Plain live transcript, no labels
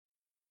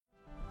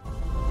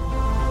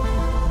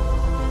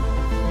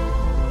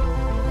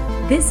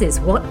This is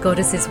What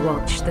Goddesses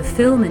Watch, the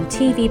film and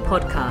TV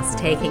podcast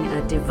taking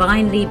a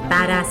divinely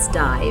badass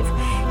dive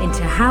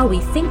into how we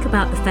think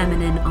about the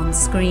feminine on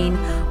screen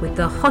with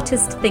the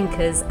hottest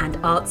thinkers and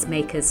arts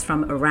makers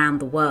from around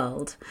the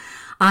world.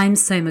 I'm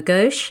Soma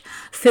Ghosh,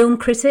 film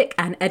critic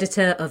and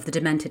editor of The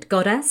Demented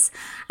Goddess,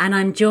 and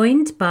I'm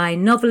joined by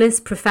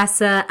novelist,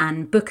 professor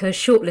and Booker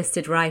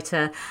shortlisted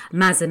writer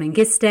Maza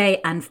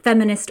Mengiste and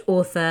feminist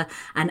author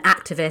and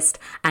activist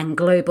and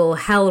global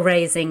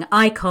hell-raising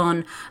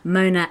icon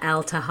Mona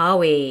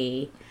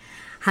El-Tahawy.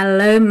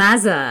 Hello,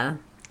 Maza.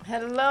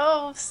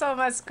 Hello,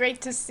 Soma. It's great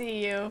to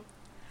see you.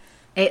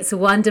 It's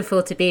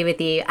wonderful to be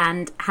with you,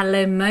 and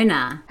hello,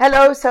 Mona.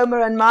 Hello,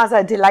 Soma and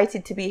Maza.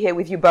 Delighted to be here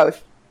with you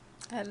both.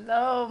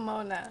 Hello,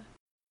 Mona.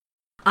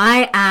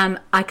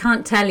 I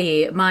can't tell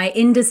you, my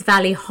Indus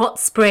Valley hot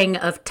spring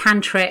of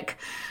tantric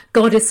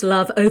goddess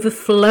love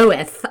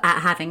overfloweth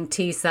at having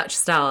two such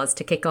stars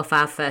to kick off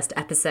our first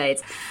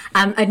episodes.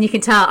 And you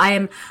can tell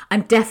I'm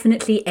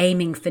definitely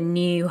aiming for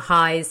new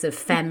highs of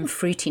femme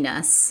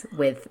fruitiness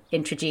with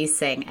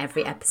introducing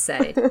every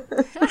episode.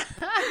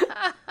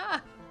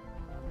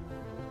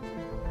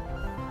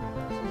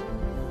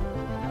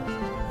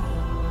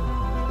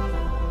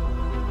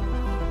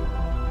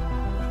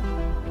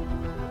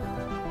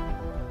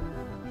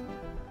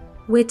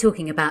 We're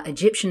talking about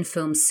Egyptian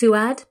film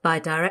Suad by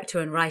director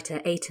and writer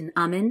Eitan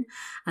Amin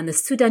and the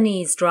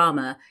Sudanese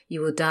drama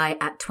You Will Die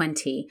at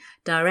 20,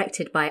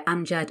 directed by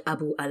Amjad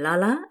Abu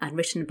Alala and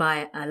written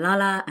by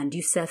Alala and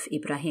Youssef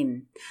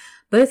Ibrahim.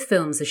 Both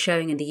films are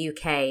showing in the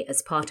UK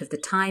as part of the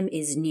Time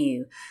Is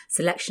New,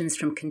 selections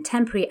from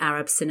contemporary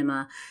Arab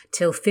cinema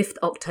till 5th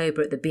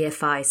October at the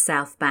BFI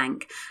South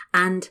Bank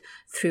and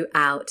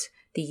throughout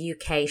the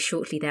UK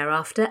shortly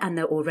thereafter, and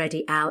they're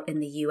already out in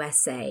the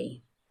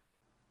USA.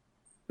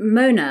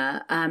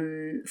 Mona,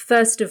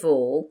 first of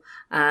all,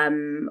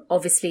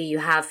 obviously you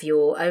have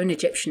your own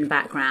Egyptian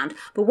background,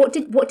 but what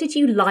did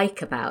you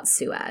like about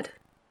Suad?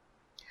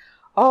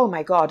 Oh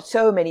my God,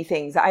 so many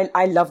things.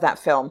 I love that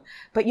film.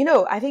 But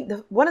I think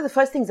one of the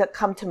first things that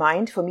come to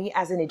mind for me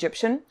as an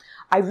Egyptian,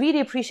 I really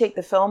appreciate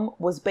the film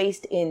was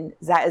based in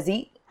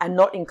Zaazit and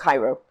not in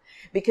Cairo,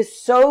 because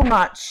so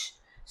much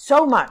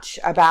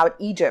about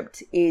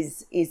Egypt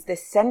is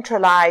this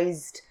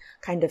centralized,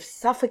 kind of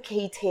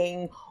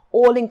suffocating,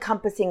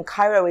 all-encompassing.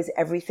 Cairo is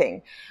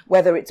everything,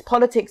 whether it's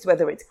politics,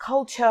 whether it's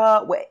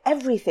culture, where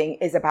everything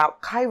is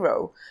about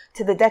Cairo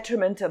to the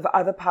detriment of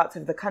other parts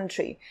of the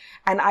country.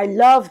 And I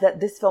love that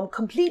this film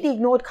completely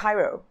ignored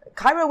Cairo.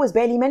 Cairo was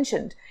barely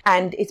mentioned,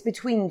 and it's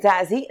between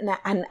Zaazit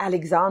and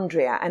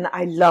Alexandria, and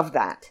I love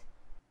that.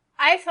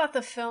 I thought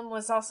the film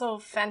was also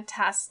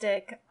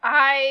fantastic.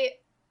 I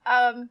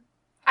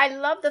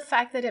love the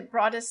fact that it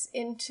brought us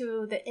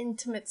into the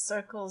intimate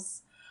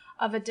circles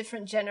of a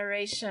different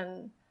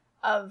generation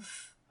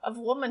of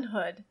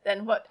womanhood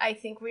than what I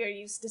think we are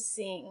used to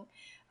seeing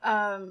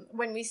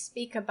when we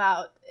speak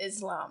about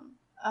Islam.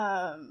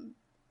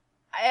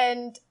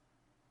 And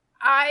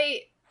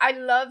I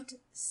loved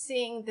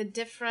seeing the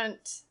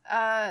different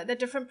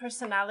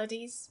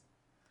personalities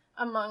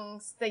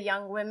amongst the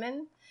young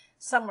women.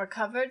 Some were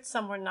covered,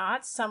 some were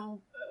not.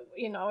 Some,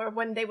 or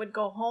when they would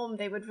go home,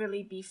 they would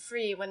really be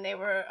free. When they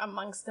were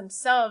amongst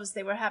themselves,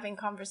 they were having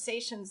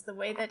conversations the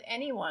way that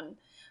anyone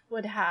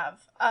would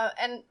have.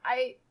 And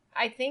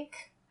I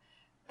think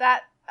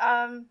that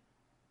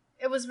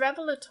it was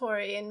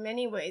revelatory in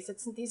many ways.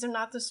 These are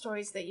not the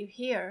stories that you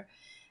hear.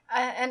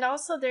 And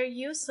also their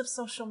use of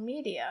social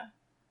media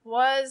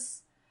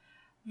was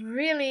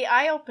really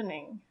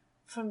eye-opening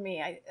for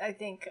me, I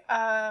think.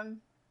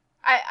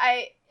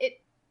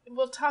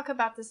 We'll talk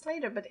about this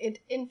later, but it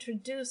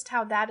introduced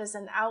how that is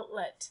an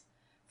outlet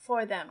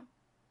for them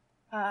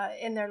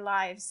in their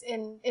lives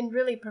in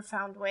really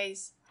profound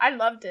ways. I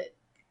loved it.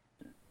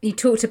 You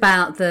talked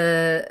about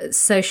the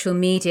social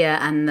media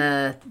and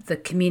the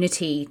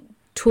community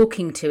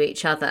talking to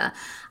each other.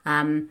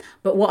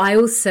 But what I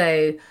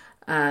also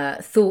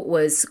thought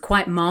was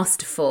quite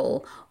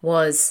masterful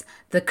was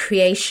the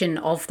creation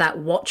of that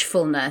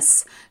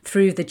watchfulness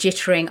through the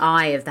jittering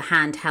eye of the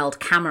handheld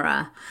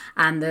camera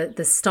and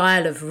the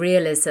style of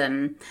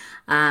realism,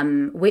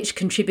 which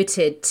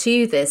contributed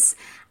to this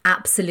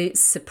absolute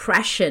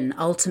suppression,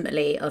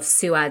 ultimately, of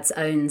Suad's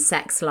own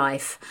sex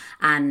life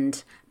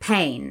and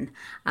pain,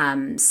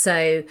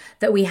 so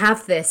that we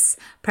have this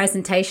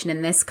presentation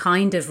in this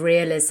kind of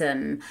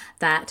realism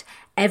that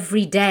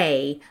every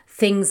day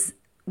things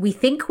we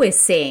think we're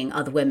seeing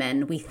other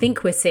women, we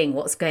think we're seeing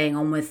what's going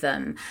on with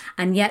them,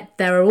 and yet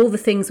there are all the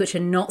things which are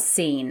not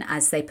seen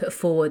as they put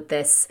forward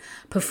this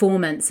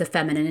performance of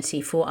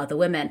femininity for other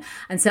women.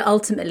 And so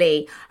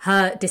ultimately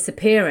her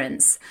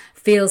disappearance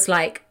feels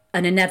like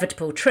an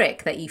inevitable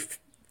trick that you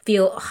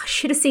feel, I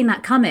should have seen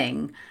that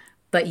coming.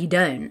 but you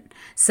don't.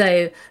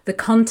 So the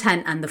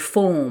content and the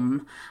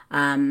form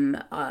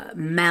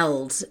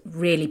meld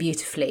really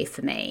beautifully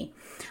for me.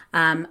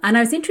 And I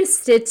was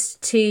interested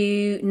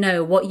to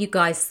know what you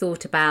guys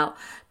thought about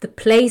the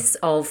place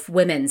of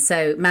women.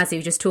 So Mazzy, you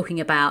were just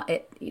talking about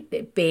it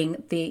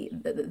being the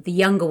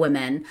younger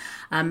women,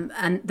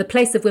 and the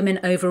place of women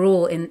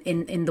overall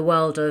in the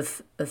world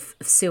of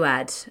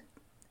Suad.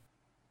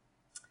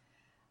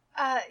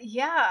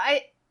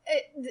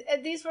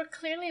 These were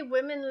clearly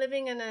women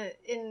living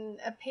in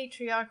a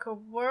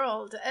patriarchal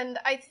world, and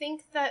I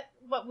think that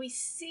what we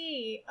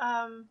see,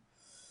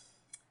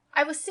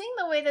 I was seeing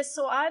the way that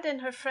Suad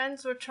and her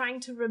friends were trying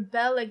to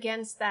rebel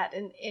against that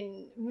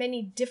in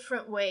many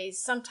different ways.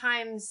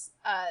 Sometimes,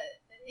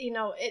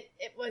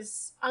 it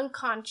was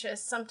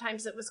unconscious.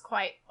 Sometimes it was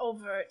quite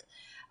overt.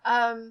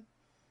 I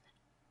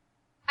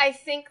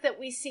think that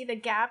we see the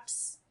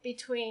gaps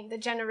between the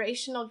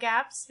generational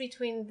gaps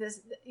between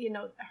this,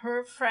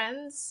 her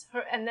friends,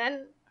 and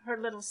then her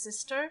little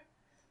sister,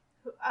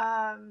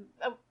 and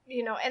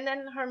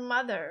then her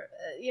mother.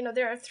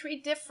 There are three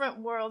different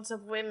worlds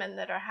of women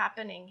that are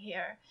happening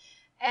here,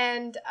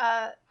 and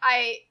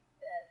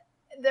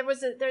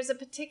there's a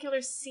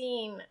particular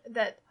scene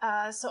that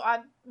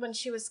when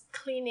she was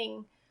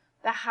cleaning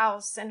the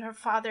house and her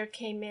father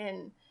came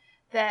in,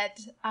 that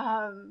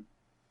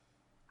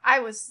I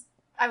was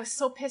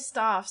so pissed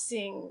off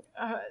seeing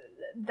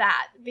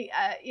that.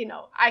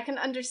 I can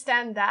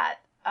understand that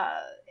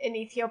in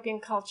Ethiopian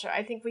culture.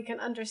 I think we can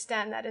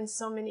understand that in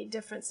so many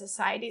different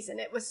societies, and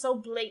it was so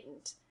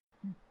blatant.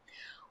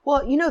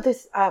 Well,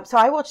 this. So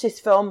I watched this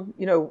film,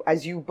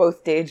 as you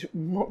both did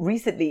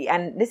recently,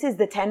 and this is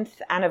the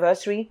 10th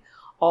anniversary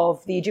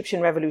of the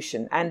Egyptian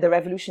Revolution and the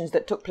revolutions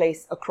that took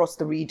place across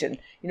the region.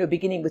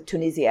 Beginning with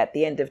Tunisia at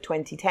the end of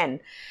 2010,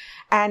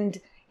 and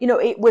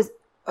it was.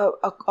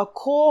 A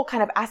core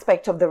kind of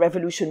aspect of the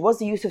revolution was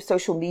the use of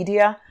social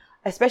media,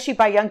 especially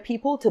by young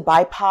people, to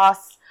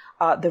bypass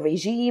the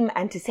regime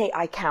and to say,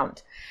 I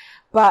count.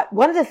 But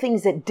one of the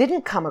things that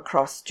didn't come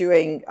across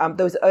during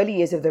those early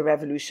years of the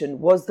revolution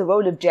was the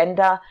role of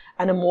gender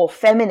and a more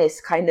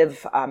feminist kind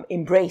of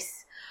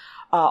embrace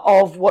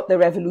of what the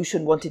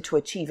revolution wanted to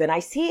achieve. And I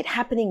see it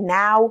happening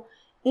now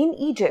in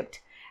Egypt.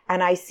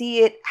 And I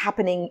see it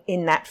happening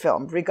in that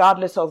film,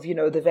 regardless of,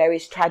 the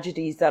various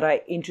tragedies that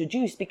I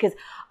introduced, because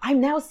I'm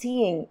now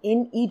seeing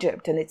in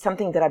Egypt, and it's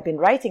something that I've been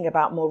writing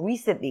about more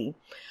recently,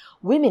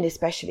 women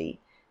especially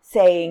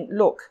saying,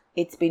 look,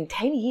 it's been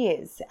 10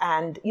 years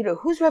and,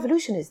 whose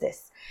revolution is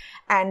this?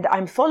 And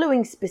I'm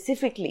following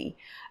specifically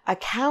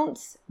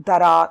accounts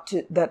that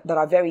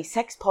are very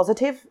sex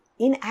positive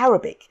in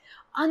Arabic.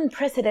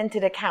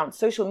 Unprecedented accounts,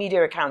 social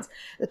media accounts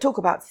that talk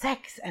about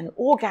sex and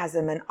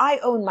orgasm and I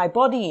own my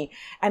body.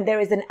 And there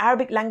is an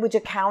Arabic language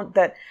account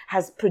that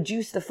has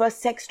produced the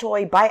first sex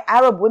toy by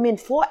Arab women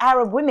for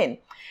Arab women.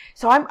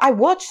 So I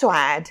watch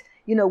Suad,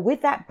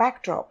 with that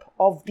backdrop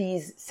of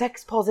these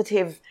sex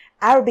positive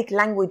Arabic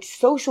language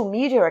social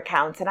media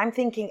accounts. And I'm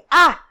thinking,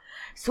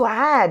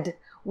 Suad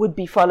would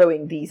be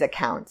following these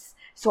accounts.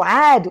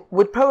 Suad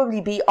would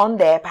probably be on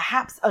there,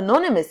 perhaps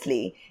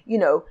anonymously,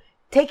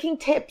 taking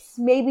tips,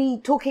 maybe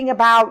talking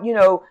about,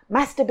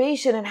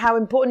 masturbation and how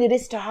important it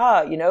is to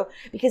her,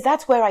 because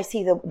that's where I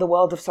see the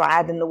world of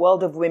Suad and the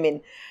world of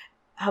women.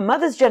 Her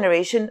mother's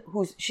generation,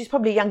 she's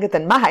probably younger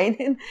than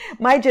mine,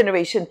 my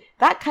generation,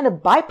 that kind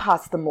of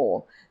bypassed them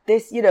all.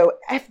 This,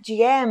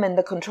 FGM and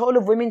the control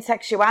of women's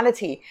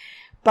sexuality.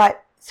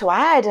 But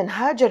Suad and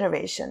her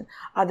generation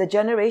are the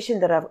generation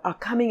that are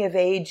coming of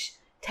age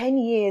 10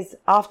 years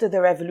after the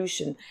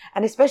revolution,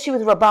 and especially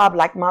with Rabab,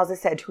 like Marza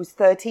said, who's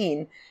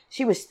 13,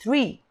 she was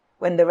 3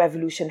 when the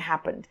revolution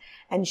happened.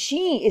 And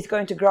she is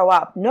going to grow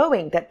up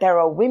knowing that there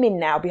are women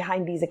now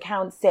behind these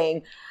accounts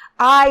saying,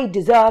 I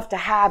deserve to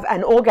have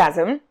an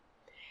orgasm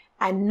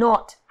and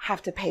not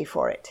have to pay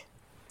for it.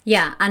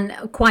 Yeah,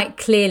 and quite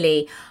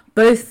clearly,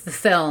 both the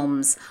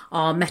films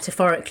are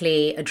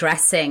metaphorically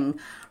addressing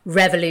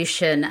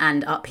revolution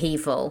and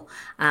upheaval.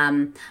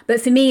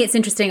 But for me, it's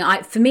interesting.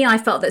 I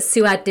felt that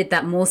Suad did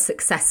that more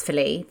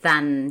successfully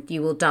than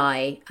You Will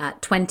Die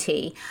at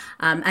 20.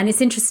 And it's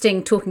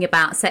interesting talking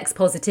about sex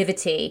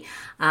positivity,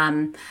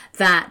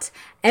 that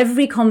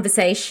every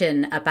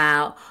conversation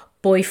about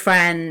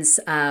boyfriends,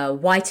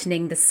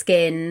 whitening the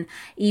skin,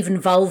 even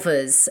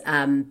vulvas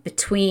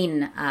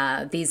between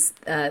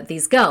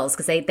these girls,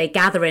 because they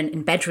gather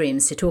in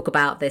bedrooms to talk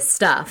about this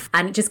stuff.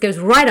 And it just goes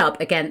right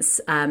up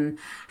against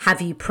have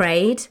you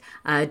prayed?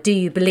 Do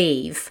you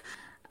believe?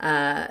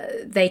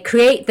 They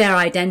create their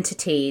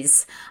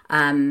identities,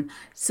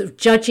 sort of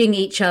judging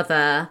each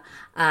other,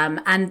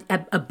 and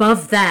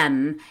above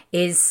them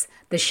is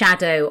the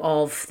shadow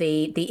of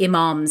the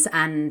imams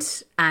and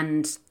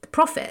the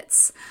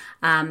prophets.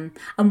 And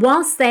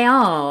whilst they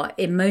are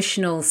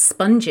emotional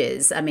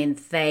sponges, I mean,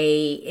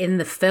 in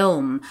the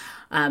film,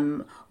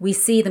 we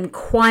see them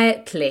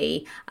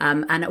quietly,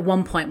 and at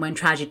one point when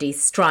tragedy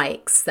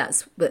strikes,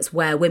 that's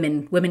where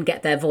women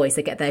get their voice,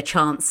 they get their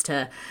chance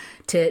to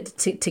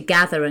to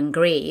gather and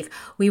grieve.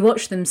 We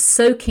watch them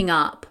soaking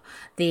up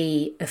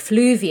the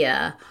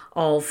effluvia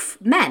of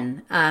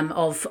men,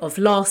 of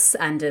loss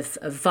and of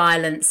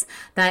violence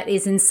that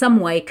is in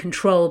some way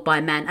controlled by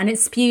men, and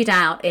it's spewed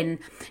out in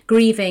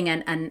grieving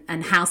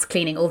and house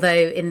cleaning. Although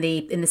in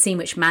the scene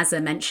which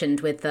Mazza mentioned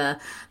with the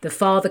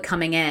father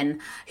coming in,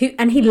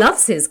 and he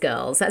loves his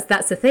girls.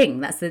 That's the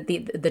thing. That's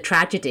the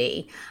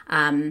tragedy,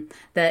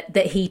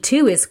 that he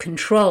too is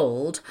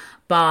controlled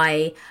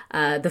by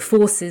the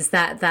forces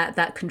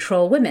that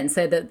control women.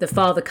 So that the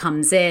father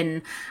comes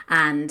in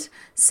and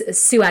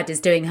Suad is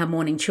doing her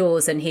morning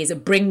chores and he's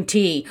bring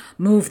tea,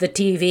 move the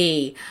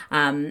TV,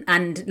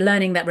 and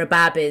learning that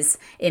Rabab is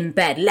in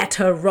bed, let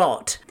her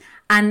rot.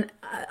 And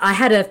I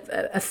had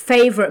a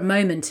favourite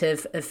moment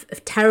of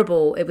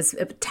terrible, it was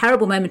a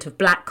terrible moment of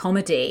black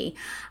comedy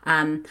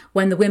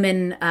when the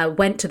women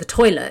went to the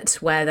toilet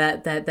where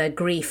their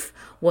grief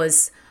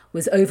was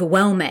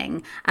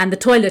overwhelming, and the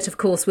toilet, of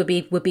course, would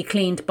be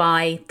cleaned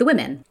by the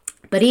women.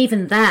 But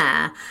even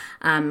there,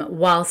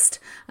 whilst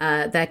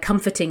they're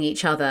comforting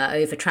each other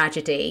over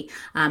tragedy,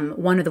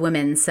 one of the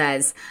women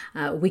says,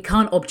 "We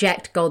can't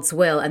object God's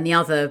will," and the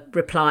other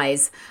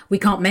replies, "We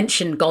can't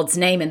mention God's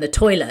name in the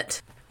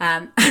toilet."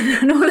 And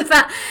all of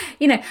that,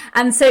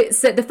 and so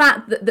the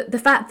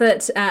fact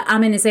that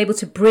Amin is able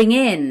to bring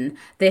in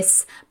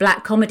this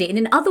black comedy in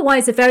an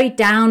otherwise a very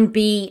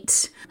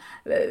downbeat,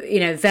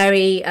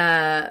 very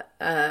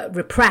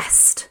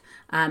repressed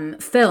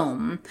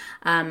film,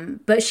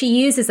 but she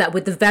uses that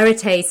with the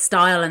verite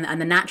style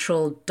and the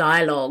natural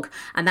dialogue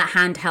and that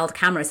handheld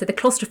camera. So the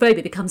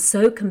claustrophobia becomes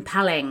so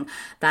compelling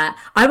that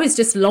I was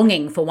just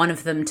longing for one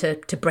of them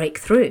to break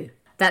through.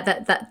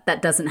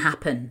 That doesn't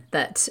happen.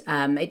 That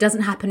it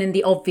doesn't happen in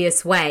the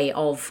obvious way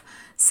of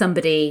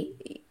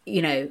somebody,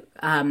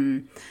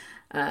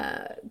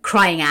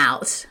 crying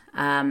out,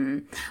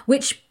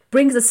 which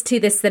brings us to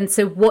this then.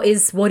 So what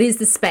is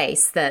the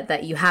space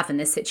that you have in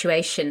this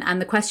situation, and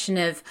the question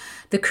of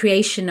the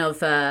creation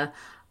of a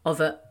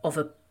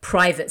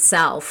private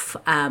self,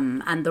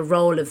 and the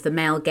role of the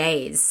male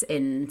gaze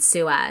in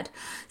Suad.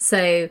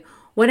 So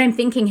what I'm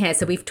thinking here,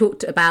 so we've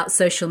talked about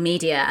social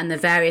media and the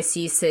various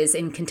uses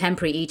in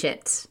contemporary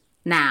Egypt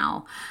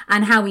now,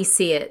 and how we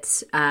see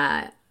it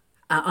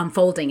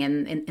unfolding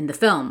in the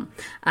film.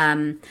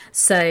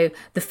 So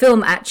the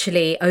film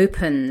actually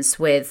opens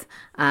with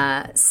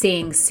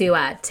seeing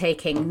Suad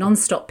taking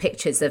non-stop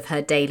pictures of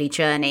her daily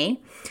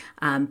journey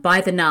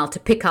by the Nile to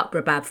pick up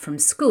Rabab from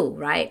school,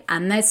 right?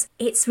 And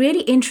it's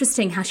really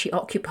interesting how she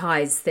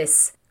occupies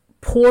this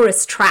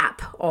porous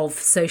trap of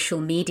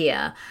social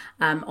media.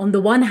 On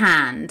the one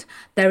hand,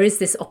 there is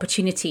this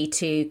opportunity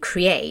to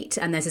create,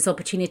 and there's this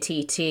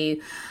opportunity to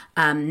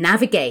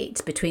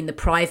navigate between the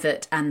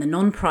private and the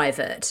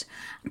non-private.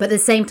 But at the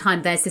same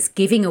time, there's this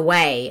giving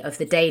away of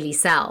the daily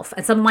self.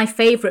 And some of my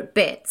favourite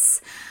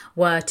bits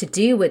were to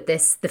do with the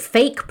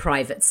fake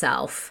private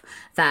self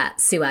that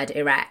Suad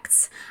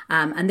erects.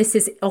 And this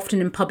is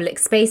often in public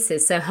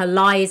spaces. So her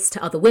lies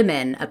to other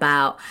women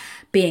about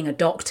being a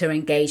doctor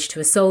engaged to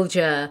a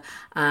soldier,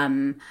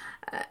 and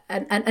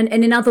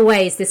in other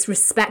ways, this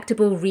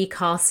respectable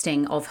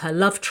recasting of her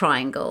love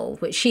triangle,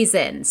 which she's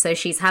in. So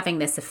she's having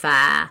this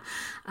affair,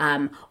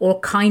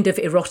 or kind of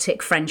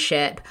erotic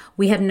friendship.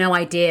 We have no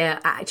idea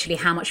actually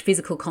how much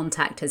physical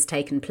contact has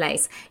taken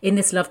place in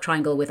this love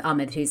triangle with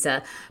Ahmed, who's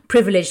a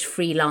privileged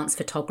freelance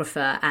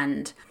photographer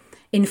and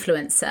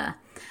influencer.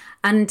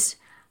 And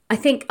I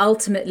think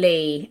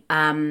ultimately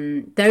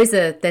there's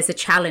a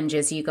challenge,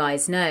 as you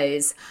guys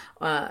knows,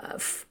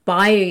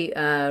 by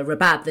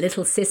Rabab, the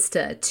little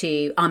sister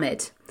to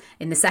Ahmed,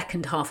 in the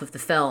second half of the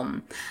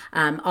film,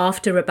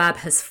 after Rabab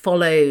has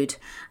followed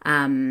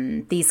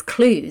these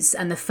clues,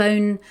 and the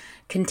phone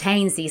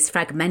contains these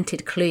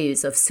fragmented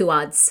clues of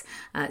Suad's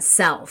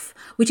self,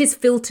 which is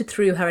filtered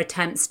through her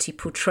attempts to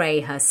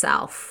portray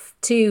herself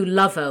to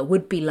lover,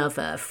 would-be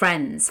lover,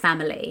 friends,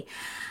 family.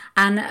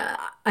 And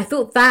I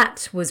thought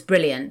that was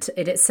brilliant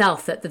in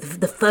itself, that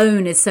the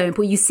phone is so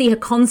important. You see her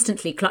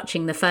constantly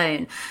clutching the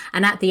phone.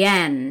 And at the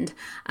end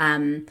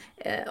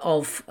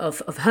of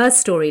her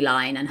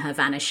storyline and her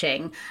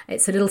vanishing,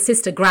 it's her little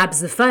sister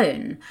grabs the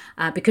phone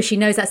because she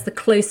knows that's the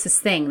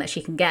closest thing that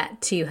she can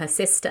get to her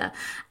sister.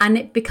 And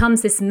it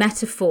becomes this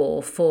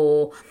metaphor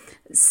for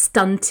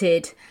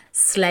stunted,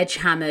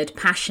 sledgehammered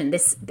passion,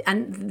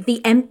 and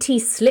the empty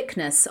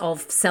slickness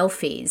of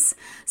selfies.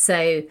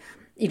 So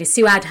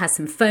Suad has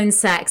some phone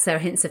sex. There are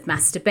hints of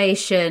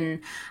masturbation.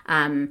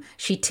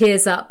 She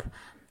tears up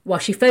while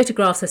she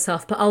photographs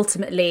herself. But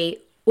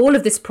ultimately, all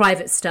of this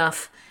private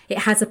stuff, it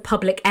has a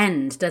public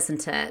end,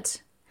 doesn't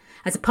it?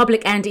 Has a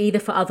public end either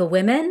for other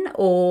women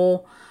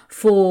or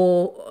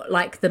for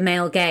like the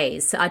male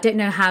gaze. So I don't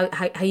know how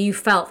you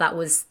felt that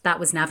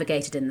was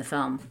navigated in the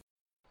film.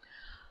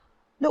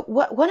 Look,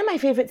 one of my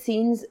favorite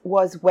scenes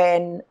was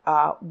when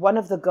one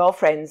of the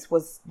girlfriends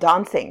was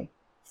dancing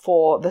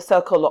for the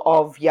circle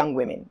of young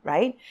women,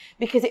 right?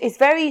 Because it's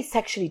very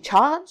sexually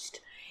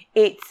charged.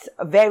 It's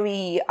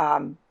very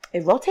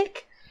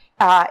erotic.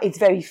 It's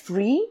very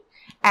free.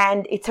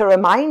 And it's a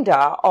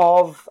reminder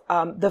of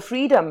the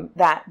freedom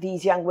that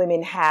these young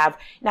women have.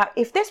 Now,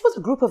 if this was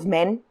a group of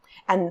men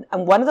and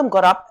one of them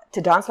got up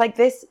to dance like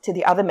this to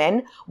the other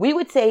men, we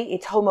would say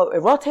it's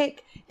homoerotic.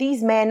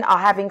 These men are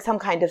having some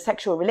kind of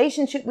sexual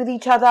relationship with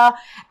each other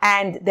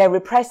and they're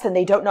repressed and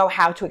they don't know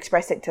how to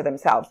express it to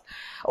themselves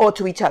or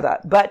to each other.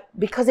 But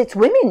because it's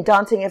women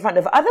dancing in front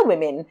of other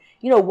women,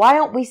 why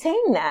aren't we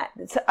saying that?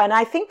 And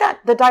I think that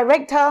the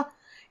director,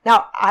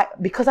 now,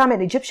 because I'm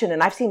an Egyptian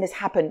and I've seen this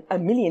happen a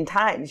million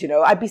times,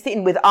 I'd be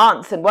sitting with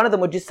aunts and one of them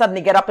would just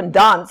suddenly get up and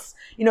dance,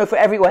 for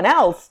everyone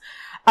else.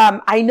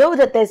 I know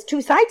that there's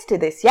two sides to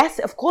this. Yes,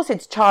 of course,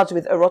 it's charged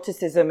with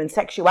eroticism and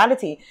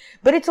sexuality,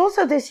 but it's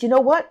also this,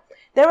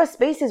 there are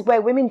spaces where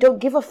women don't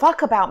give a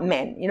fuck about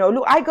men.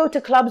 Look, I go to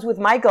clubs with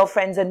my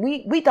girlfriends and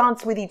we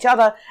dance with each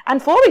other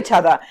and for each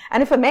other.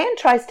 And if a man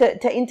tries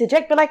to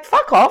interject, we're like,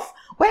 fuck off.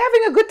 We're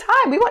having a good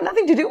time. We want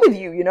nothing to do with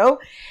you,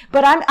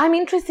 But I'm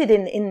interested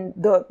in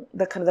the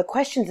kind of the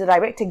questions the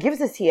director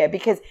gives us here,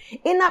 because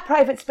in that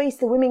private space,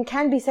 the women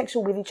can be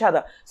sexual with each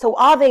other. So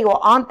are they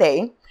or aren't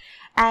they?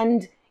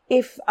 And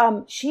if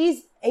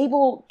she's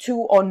able to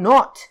or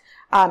not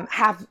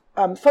have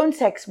phone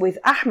sex with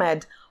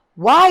Ahmed,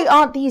 why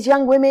aren't these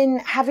young women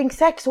having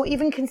sex or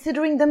even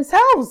considering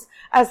themselves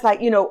as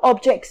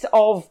objects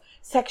of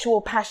sexual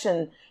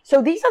passion?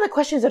 So these are the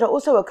questions that are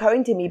also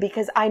occurring to me,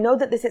 because I know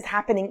that this is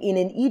happening in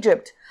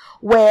Egypt,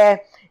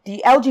 where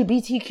the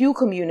LGBTQ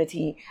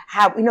community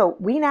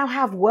we now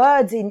have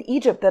words in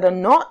Egypt that are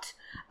not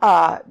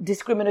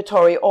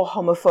discriminatory or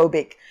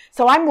homophobic.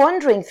 So I'm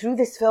wondering through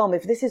this film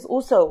if this is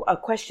also a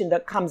question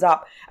that comes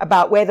up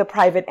about where the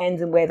private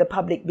ends and where the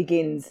public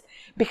begins.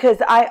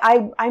 Because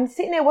I'm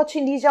sitting there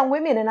watching these young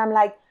women and I'm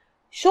like,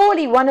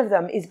 surely one of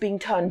them is being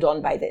turned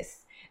on by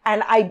this.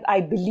 And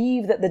I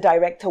believe that the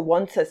director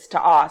wants us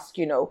to ask,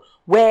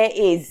 where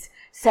is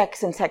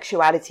sex and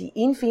sexuality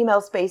in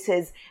female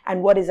spaces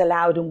and what is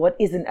allowed and what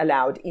isn't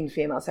allowed in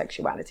female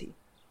sexuality.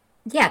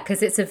 Yeah,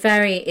 because it's a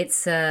very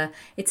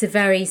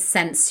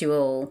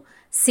sensual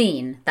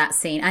scene,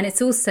 and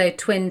it's also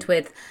twinned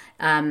with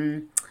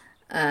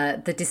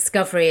the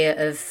discovery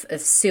of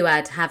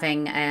Suad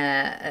having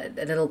a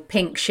little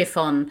pink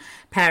chiffon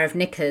pair of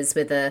knickers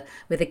with a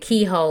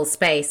keyhole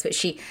space,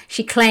 which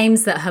she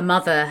claims that her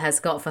mother has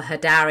got for her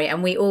dowry,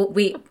 and we all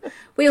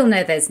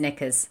know those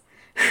knickers.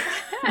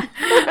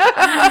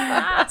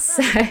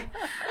 So,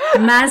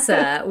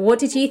 Mazza, what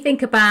did you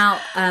think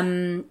about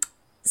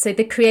so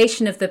the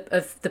creation of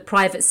the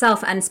private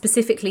self, and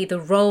specifically the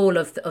role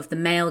of the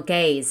male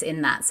gaze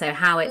in that? So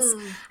how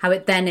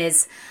it then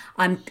is,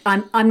 I'm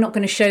not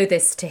going to show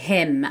this to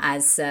him,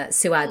 as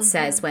Suad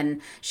says,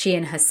 when she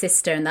and her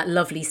sister in that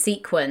lovely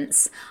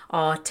sequence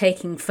are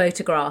taking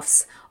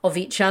photographs of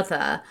each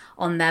other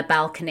on their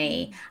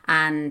balcony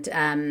and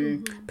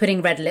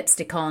putting red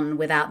lipstick on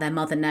without their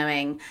mother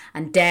knowing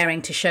and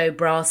daring to show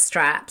bra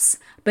straps.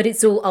 But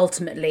it's all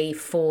ultimately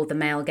for the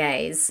male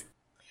gaze.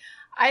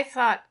 I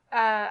thought,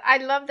 I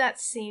love that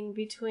scene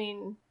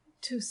between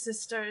two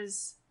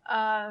sisters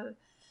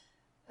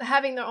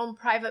having their own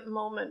private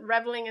moment,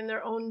 reveling in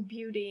their own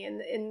beauty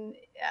and in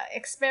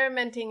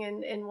experimenting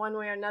in one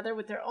way or another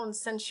with their own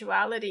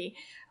sensuality.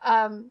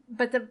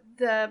 But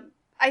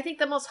I think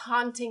the most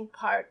haunting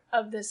part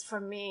of this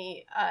for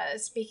me,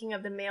 speaking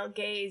of the male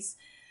gaze,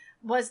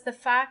 was the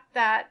fact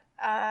that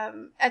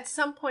at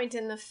some point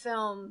in the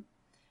film,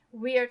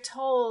 we are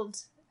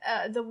told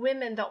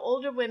the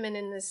older women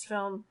in this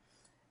film,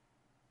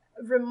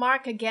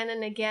 remark again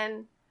and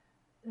again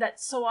that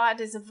Suad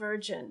is a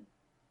virgin.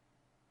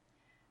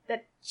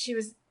 That she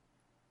was,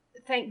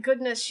 thank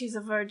goodness she's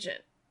a virgin.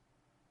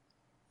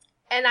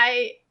 And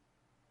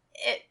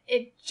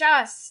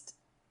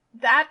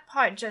that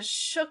part just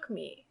shook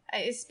me.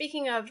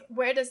 Speaking of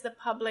where does the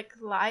public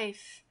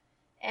life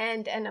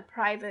and a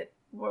private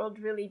world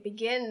really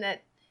begin,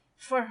 that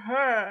for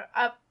her,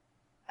 up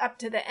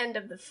to the end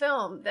of the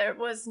film, there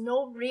was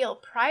no real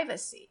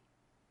privacy.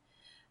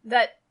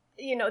 That,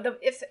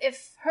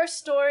 if her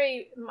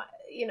story,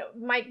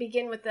 might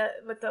begin with the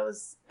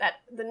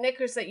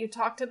knickers that you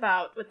talked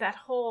about, with that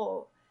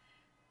hole.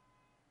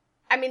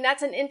 I mean,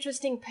 that's an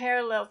interesting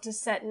parallel to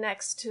set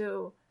next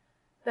to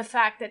the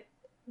fact that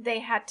they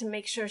had to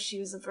make sure she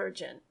was a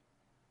virgin.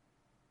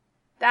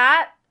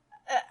 That,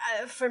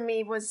 for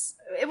me, was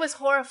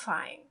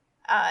horrifying,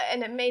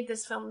 and it made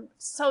this film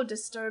so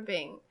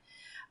disturbing.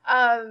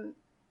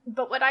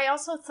 But what I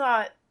also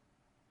thought,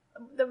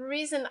 the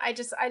reason I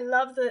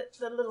love the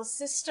little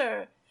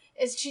sister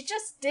is she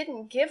just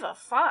didn't give a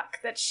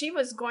fuck that she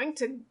was going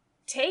to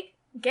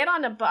get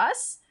on a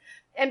bus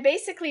and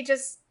basically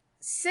just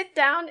sit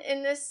down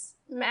in this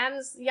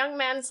young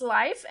man's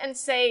life and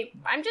say,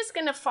 I'm just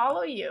going to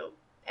follow you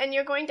and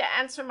you're going to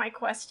answer my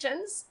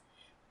questions.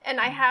 And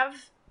I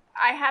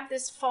have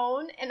this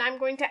phone and I'm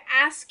going to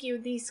ask you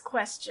these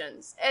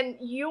questions and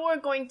you are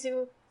going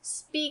to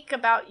speak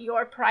about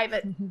your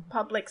private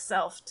public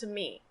self to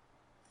me.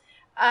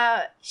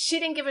 She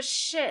didn't give a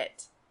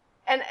shit.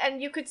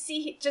 And you could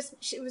see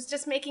it was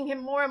just making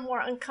him more and more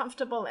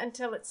uncomfortable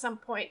until at some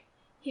point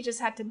he just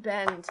had to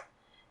bend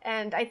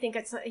And I think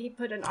he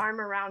put an arm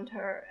around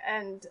her,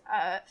 and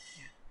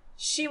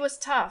she was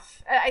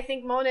tough. I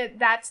think, Mona,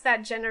 that's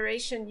that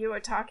generation you were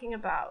talking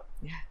about.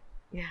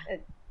 Yeah.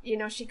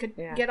 She could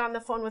get on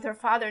the phone with her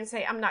father and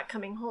say, "I'm not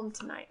coming home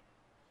tonight."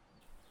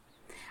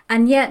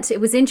 And yet it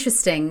was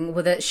interesting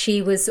that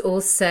she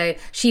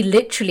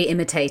literally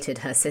imitated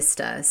her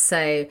sister.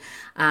 So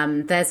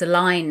there's a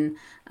line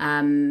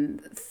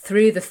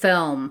through the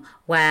film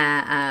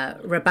where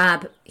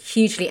Rabab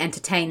hugely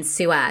entertains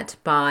Suad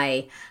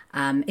by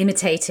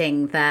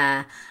imitating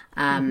their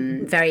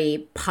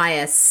very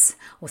pious,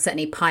 or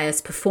certainly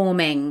pious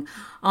performing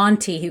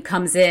auntie who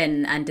comes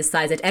in and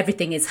decides that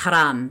everything is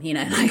haram,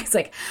 like it's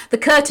like the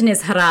curtain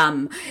is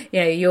haram,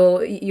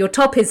 your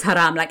top is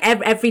haram, like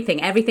everything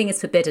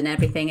is forbidden,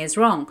 everything is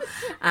wrong.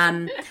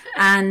 And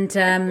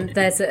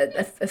there's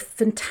a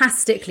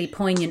fantastically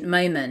poignant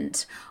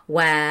moment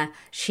where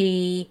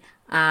she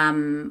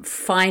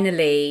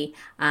finally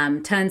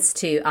turns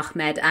to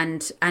Ahmed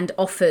and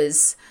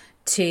offers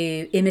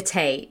to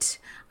imitate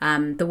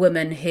the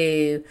woman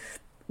who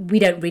we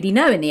don't really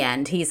know in the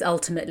end. He's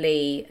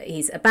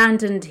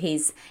abandoned,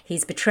 he's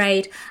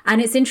betrayed.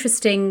 And it's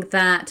interesting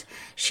that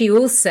she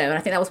also, and I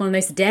think that was one of the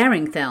most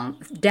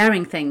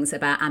daring things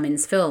about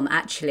Amin's film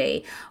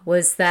actually,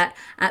 was that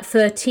at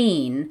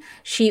 13,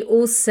 she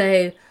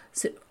also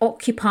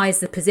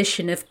occupies the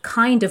position of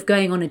kind of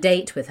going on a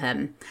date with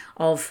him,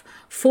 of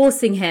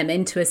forcing him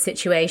into a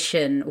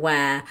situation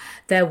where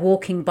they're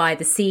walking by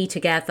the sea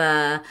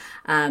together.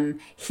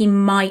 He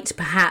might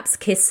perhaps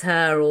kiss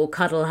her or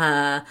cuddle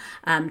her,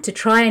 to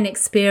try and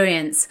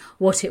experience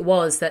what it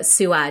was that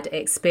Suad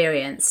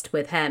experienced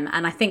with him.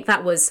 And I think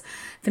that was,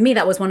 for me,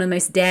 that was one of the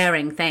most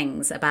daring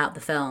things about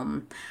the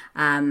film.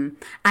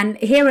 And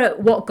here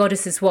at What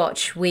Goddesses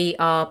Watch, we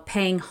are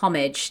paying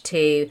homage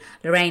to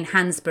Lorraine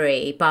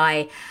Hansberry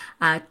by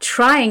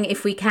trying,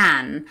 if we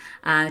can,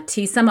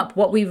 to sum up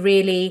what we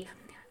really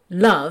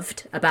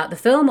loved about the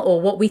film,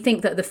 or what we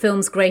think that the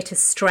film's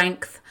greatest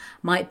strength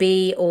might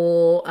be,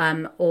 or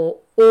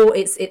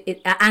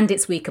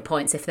its weaker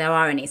points, if there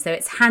are any. So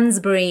it's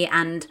Hansberry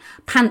and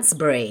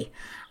Pantsbury.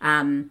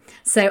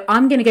 So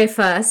I'm going to go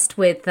first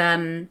with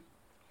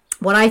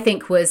what I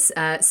think was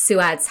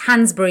Suad's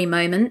Hansberry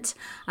moment,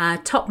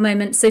 top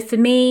moment. So for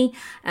me,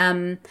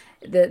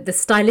 the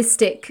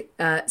stylistic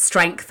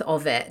strength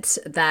of it,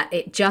 that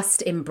it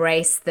just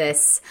embraced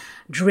this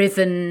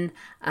driven,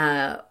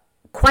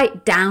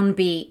 quite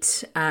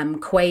downbeat,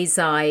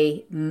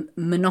 quasi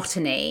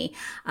monotony,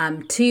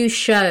 to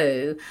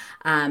show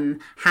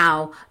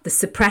how the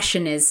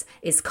suppression is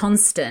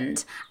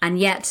constant, and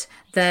yet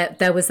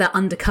there was that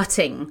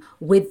undercutting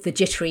with the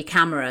jittery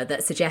camera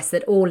that suggests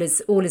that all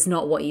is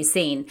not what you've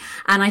seen.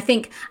 And I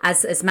think,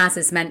 as Maz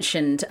has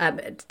mentioned,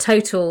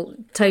 total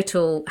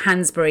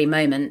Hansberry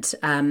moment,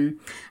 and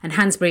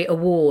Hansberry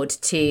award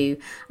to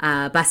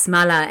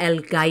Basmala El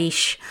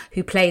Gaish,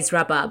 who plays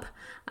Rabab,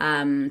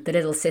 the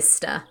little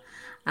sister.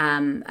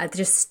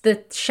 Just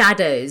the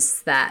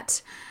shadows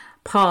that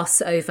pass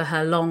over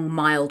her long,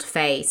 mild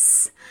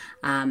face,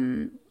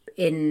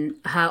 in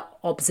her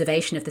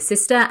observation of the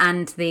sister,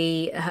 and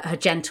her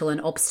gentle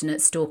and obstinate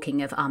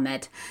stalking of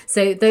Ahmed.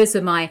 So those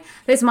are my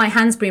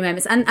Hansberry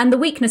moments, and the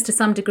weakness to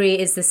some degree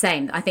is the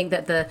same. I think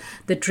that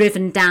the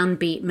driven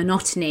downbeat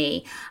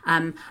monotony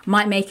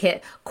might make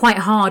it quite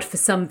hard for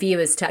some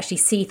viewers to actually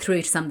see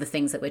through to some of the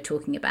things that we're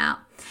talking about.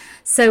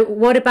 So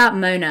what about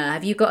Mona?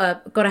 Have you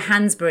got a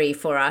Hansberry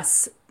for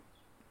us?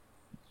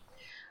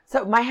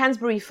 So my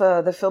Hansberry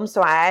for the film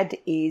Suad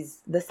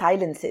is the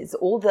silences.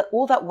 All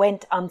that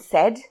went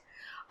unsaid,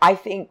 I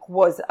think,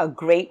 was a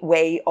great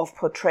way of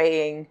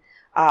portraying.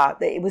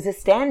 It was a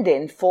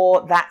stand-in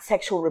for that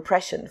sexual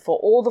repression, for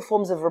all the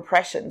forms of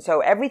repression. So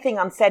everything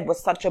unsaid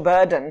was such a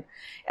burden,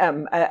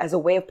 as a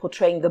way of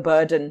portraying the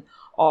burden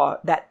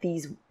that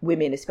these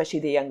women, especially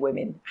the young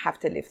women, have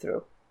to live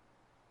through.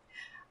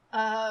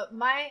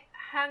 My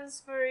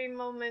Hansberry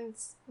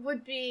moments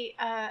would be,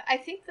 I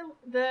think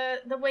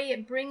the way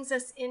it brings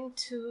us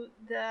into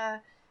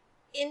the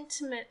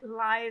intimate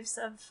lives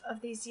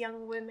of these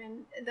young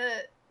women,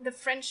 the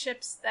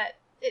friendships that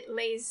it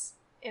lays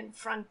in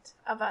front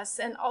of us,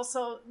 and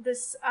also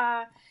this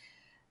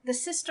the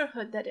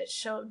sisterhood that it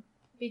showed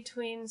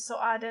between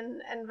Suad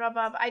and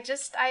Rabab.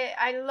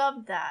 I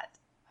loved that.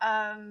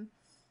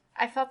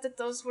 I felt that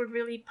those were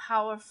really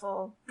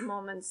powerful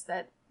moments,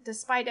 that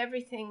despite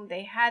everything,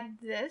 they had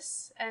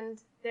this,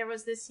 and there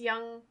was this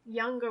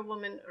younger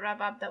woman,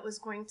 Rabab, that was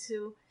going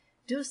to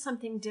do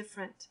something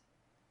different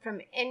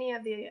from any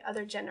of the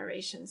other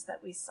generations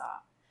that we saw.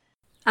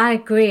 I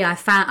agree. I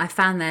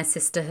found their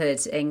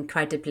sisterhood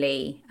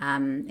incredibly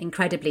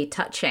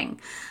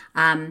touching.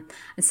 And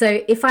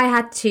so if I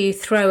had to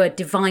throw a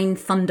divine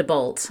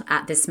thunderbolt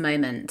at this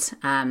moment,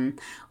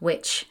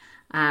 which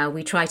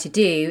we try to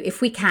do, if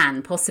we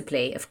can,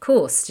 possibly, of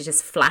course, to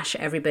just flash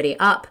everybody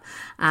up.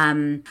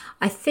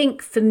 I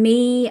think for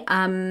me,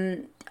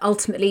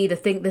 ultimately, the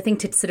thing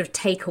to sort of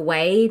take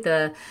away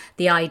the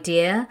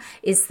idea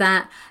is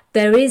that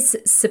there is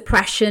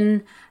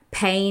suppression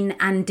pain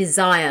and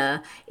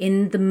desire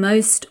in the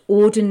most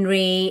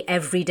ordinary,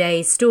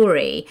 everyday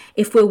story,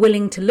 if we're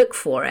willing to look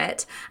for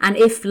it. And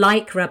if,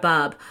 like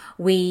Rabab,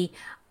 we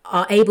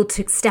are able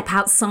to step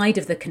outside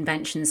of the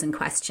conventions and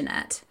question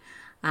it.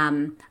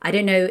 I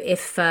don't know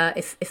if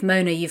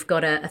Mona, you've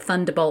got a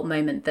thunderbolt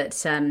moment that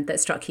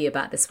struck you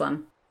about this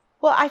one.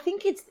 Well, I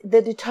think it's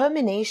the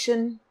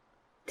determination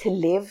to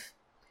live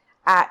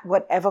at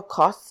whatever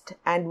cost.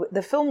 And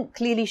the film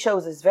clearly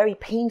shows us very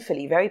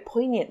painfully, very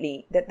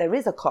poignantly, that there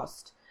is a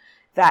cost.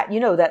 That, you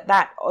know,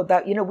 that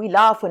you know, we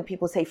laugh when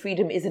people say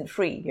freedom isn't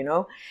free, you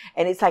know,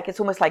 and it's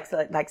almost like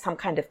some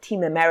kind of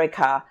Team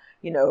America,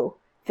 you know,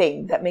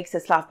 thing that makes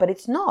us laugh, but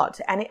it's not.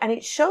 And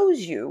it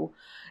shows you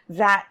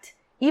that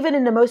even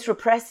in the most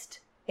repressed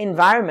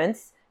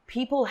environments,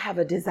 people have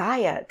a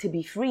desire to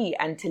be free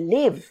and to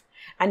live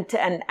and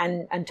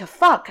to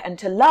fuck and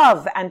to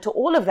love and to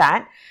all of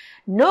that,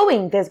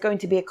 knowing there's going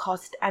to be a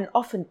cost and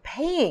often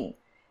paying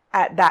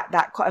at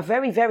that a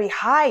very, very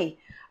high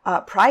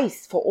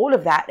price for all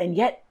of that. And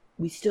yet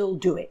we still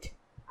do it.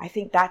 I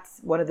think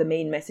that's one of the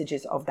main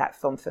messages of that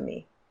film for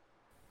me.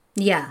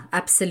 Yeah,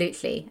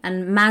 absolutely.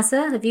 And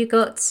Mazza, have you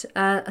got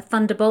a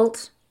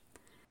thunderbolt?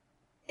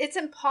 It's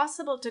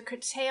impossible to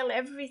curtail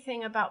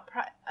everything about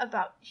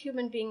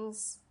human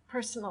beings'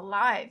 personal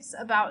lives,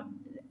 about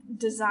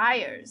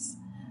desires,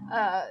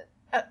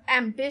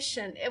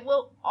 ambition. It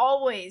will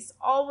always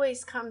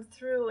come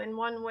through in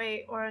one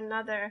way or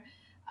another.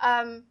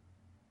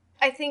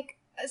 I think,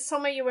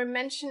 Soma, you were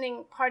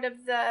mentioning part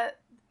of the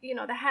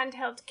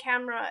handheld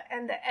camera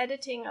and the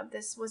editing of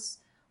this was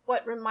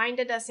what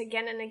reminded us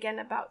again and again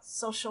about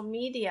social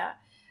media.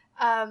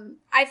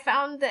 I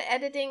found the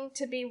editing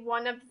to be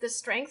one of the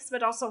strengths,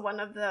 but also one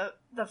of the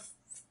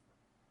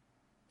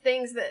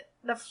things that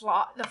the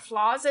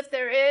flaws, if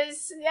there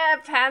is. Yeah,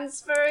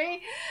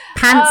 Pansbury.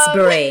 But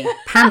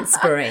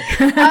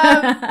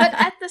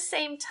at the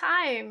same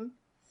time,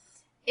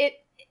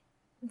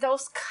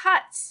 those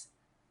cuts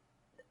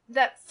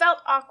that felt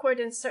awkward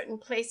in certain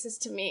places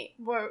to me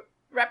were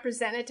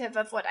representative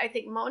of what I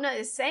think Mona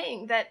is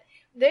saying, that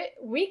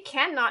we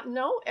cannot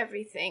know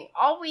everything.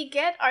 All we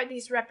get are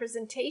these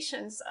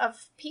representations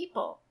of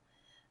people.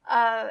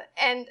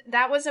 And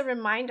that was a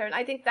reminder. And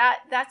I think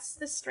that's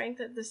the strength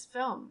of this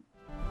film.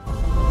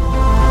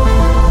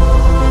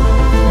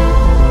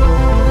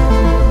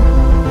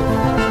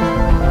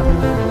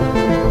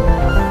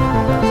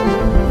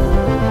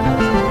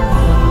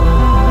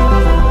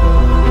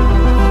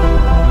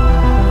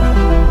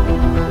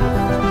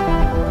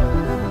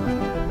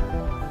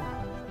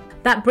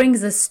 That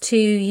brings us to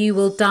You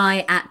Will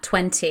Die at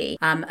 20,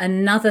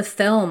 another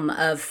film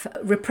of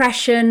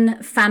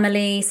repression,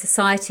 family,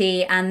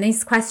 society, and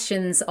these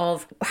questions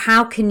of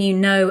how can you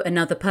know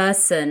another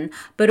person,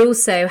 but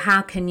also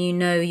how can you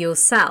know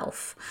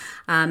yourself?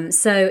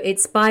 So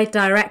it's by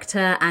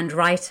director and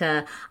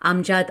writer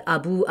Amjad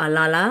Abu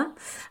Alala,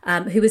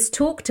 who has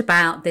talked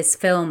about this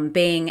film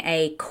being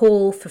a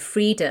call for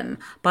freedom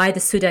by the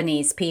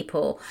Sudanese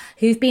people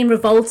who've been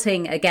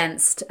revolting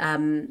against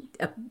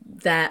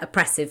their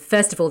oppressive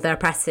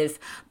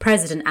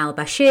President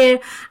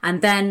al-Bashir,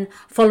 and then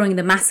following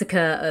the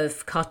massacre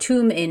of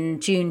Khartoum in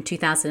June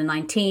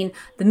 2019,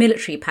 the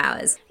military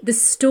powers. The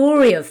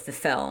story of the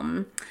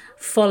film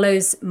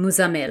follows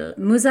Muzamil.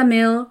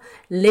 Muzamil,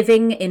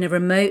 living in a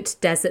remote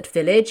desert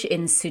village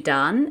in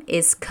Sudan,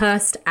 is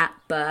cursed at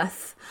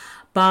birth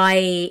by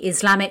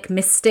Islamic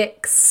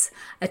mystics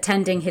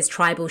attending his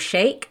tribal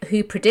sheikh,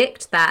 who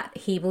predict that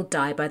he will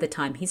die by the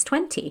time he's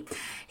 20.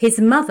 His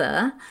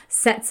mother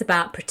sets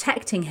about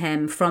protecting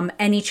him from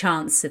any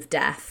chance of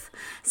death,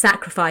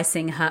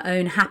 sacrificing her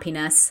own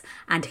happiness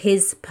and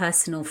his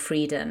personal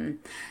freedom.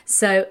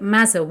 So,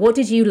 Mazza, what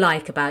did you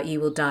like about You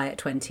Will Die at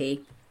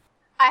 20?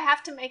 I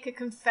have to make a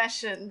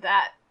confession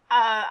that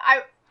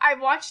I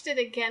watched it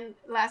again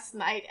last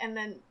night, and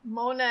then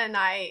Mona and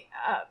I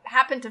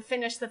happened to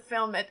finish the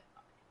film at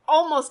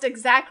almost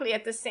exactly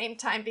at the same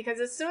time, because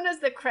as soon as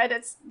the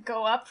credits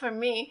go up for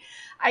me,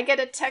 I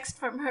get a text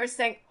from her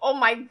saying, "Oh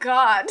my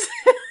God,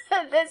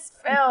 this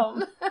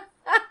film."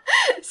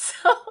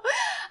 So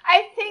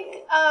I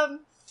think I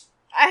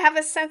have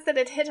a sense that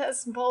it hit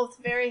us both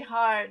very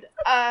hard.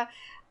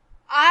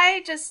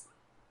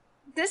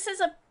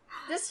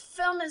 This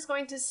film is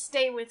going to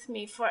stay with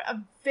me for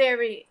a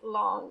very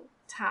long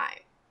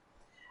time.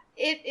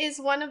 It is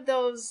one of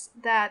those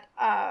that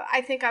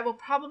I think I will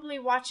probably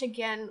watch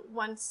again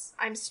once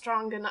I'm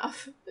strong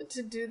enough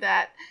to do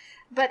that.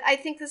 But I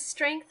think the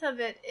strength of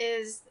it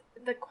is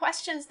the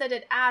questions that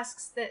it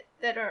asks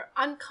that are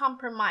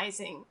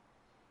uncompromising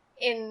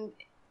in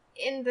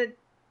the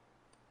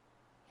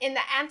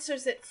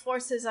answers it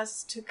forces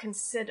us to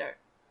consider.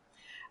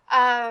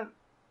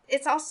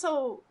 It's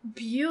also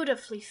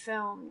beautifully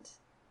filmed.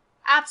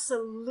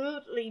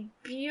 Absolutely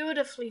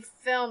beautifully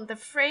filmed. The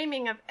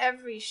framing of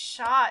every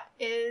shot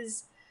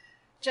is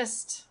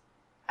just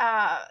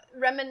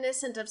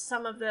reminiscent of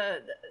some of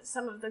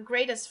the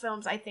greatest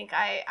films I think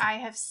I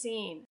have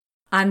seen.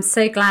 I'm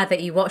so glad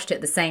that you watched it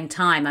at the same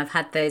time. I've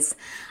had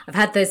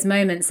those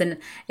moments, and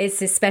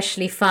it's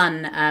especially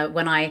fun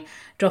when I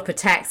drop a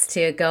text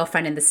to a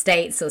girlfriend in the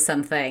States or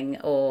something,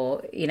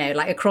 or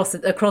like across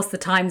the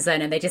time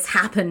zone, and they just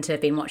happen to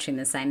have been watching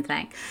the same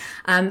thing.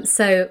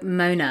 So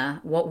Mona,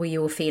 what were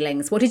your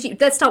feelings?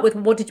 Let's start with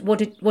what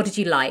did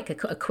you like?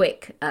 A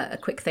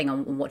quick thing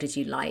on what did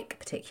you like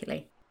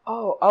particularly?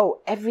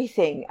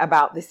 Everything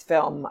about this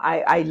film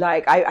I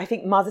like. I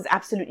think Mars is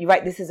absolutely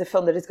right. This is a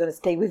film that is going to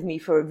stay with me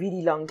for a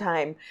really long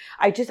time.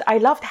 I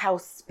loved how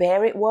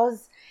spare it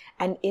was,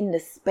 and in the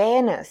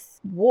spareness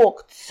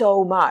walked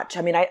so much.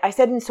 I mean, I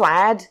said in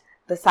Suad,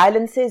 the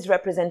silences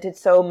represented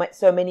so much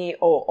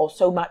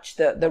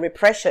the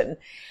repression,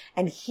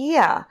 and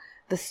here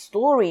the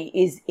story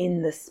is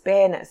in the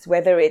spareness,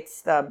 whether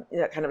it's the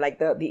kind of like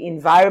the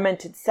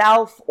environment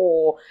itself,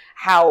 or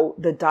how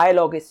the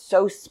dialogue is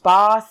so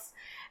sparse.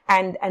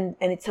 And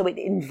so it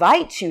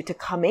invites you to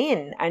come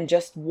in and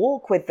just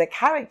walk with the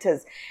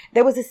characters.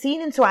 There was a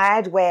scene in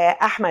Suad where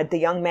Ahmed, the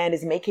young man,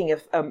 is making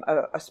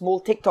a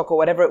small TikTok or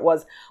whatever it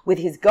was with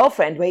his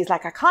girlfriend, where he's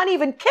like, I can't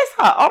even kiss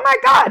her. Oh my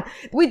God,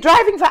 we're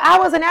driving for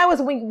hours and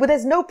hours, and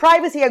there's no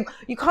privacy.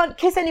 You can't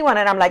kiss anyone.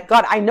 And I'm like,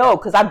 God, I know,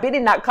 because I've been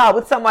in that car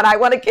with someone I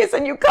want to kiss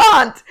and you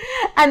can't.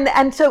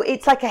 And so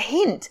it's like a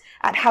hint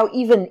at how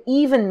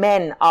even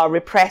men are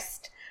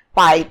repressed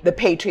by the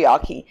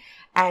patriarchy.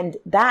 And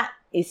that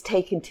is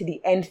taken to the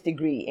nth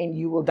degree in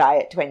You Will Die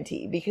at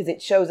 20, because it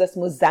shows us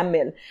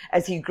Muzammil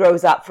as he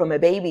grows up from a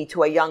baby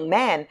to a young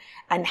man,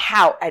 and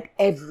how at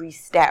every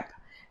step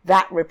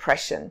that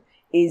repression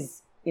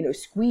is,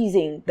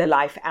 squeezing the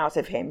life out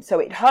of him. So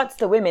it hurts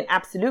the women,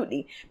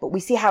 absolutely, but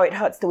we see how it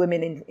hurts the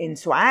women in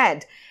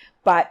Suad.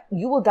 But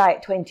You Will Die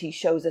at 20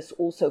 shows us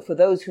also, for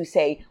those who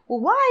say,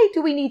 well, why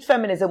do we need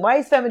feminism? Why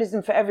is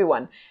feminism for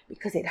everyone?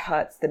 Because it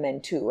hurts the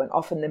men too, and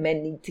often the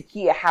men need to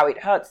hear how it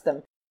hurts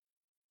them.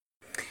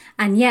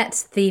 And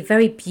yet the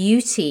very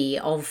beauty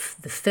of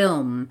the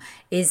film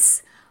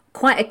is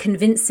quite a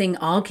convincing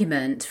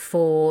argument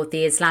for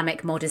the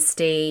Islamic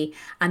modesty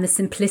and the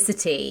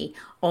simplicity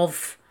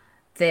of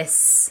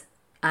this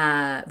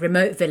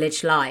remote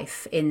village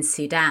life in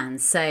Sudan.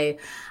 So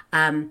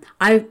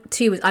I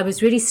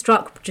was really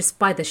struck just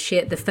by the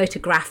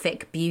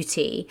photographic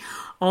beauty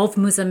of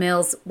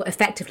Muzammil's, what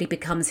effectively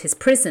becomes his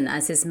prison,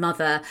 as his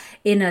mother,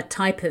 in a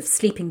type of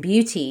Sleeping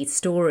Beauty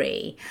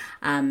story,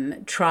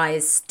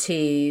 tries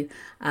to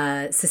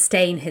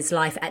sustain his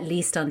life at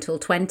least until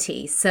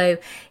 20. So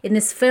in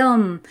this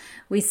film,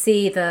 we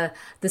see the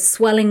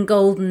swelling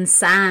golden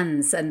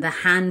sands and the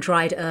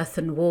hand-dried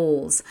earthen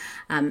walls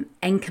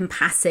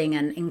encompassing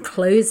and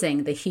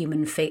enclosing the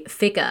human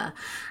figure.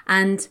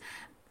 And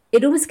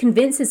it almost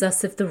convinces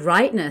us of the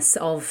rightness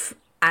of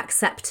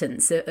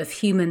acceptance, of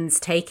humans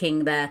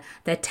taking their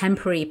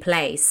temporary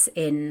place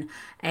in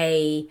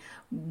a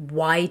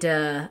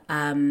wider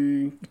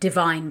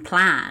divine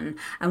plan.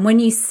 And when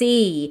you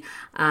see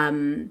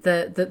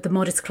the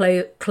modest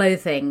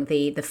clothing,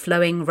 the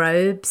flowing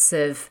robes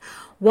of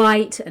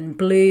white and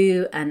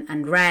blue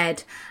and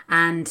red,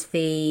 and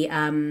the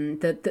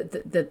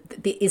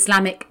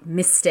Islamic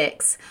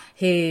mystics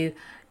who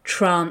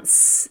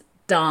trance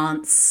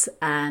dance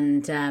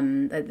and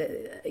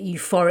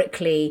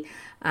euphorically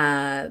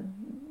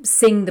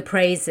sing the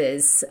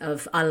praises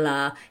of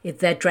Allah with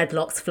their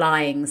dreadlocks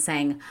flying,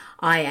 saying,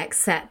 I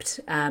accept,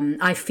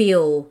 I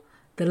feel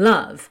the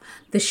love.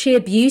 The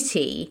sheer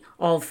beauty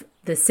of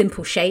the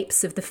simple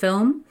shapes of the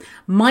film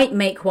might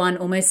make one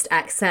almost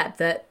accept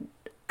that,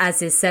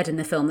 as is said in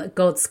the film, that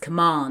God's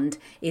command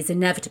is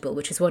inevitable,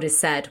 which is what is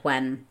said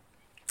when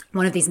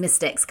one of these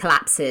mystics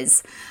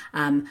collapses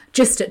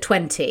just at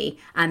 20,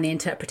 and the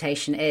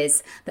interpretation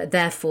is that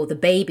therefore the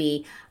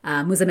baby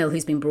Muzammil,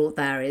 who's been brought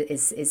there,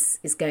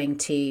 is going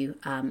to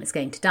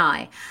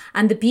die.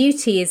 And the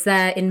beauty is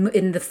there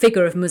in the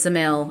figure of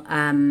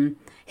Muzammil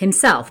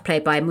himself,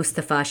 played by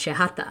Mustafa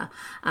Shehata.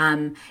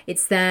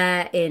 It's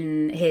there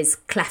in his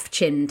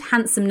cleft-chinned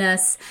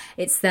handsomeness.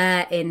 It's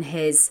there in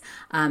his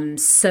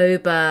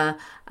sober,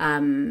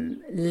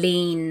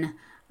 lean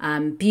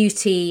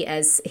beauty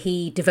as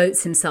he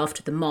devotes himself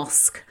to the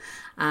mosque,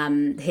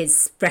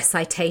 his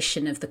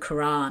recitation of the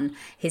Quran,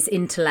 his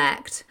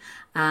intellect,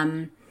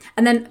 so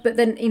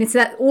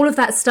that all of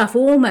that stuff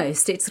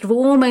it sort of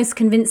almost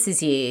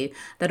convinces you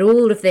that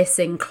all of this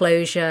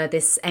enclosure,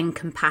 this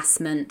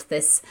encompassment,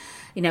 this,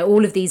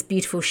 all of these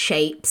beautiful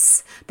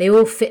shapes, they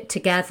all fit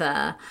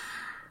together.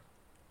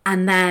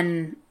 And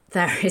then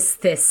there is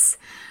this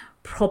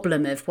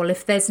problem of, well,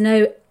 if there's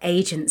no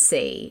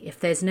agency, if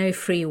there's no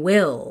free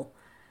will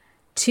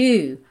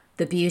to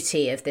the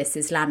beauty of this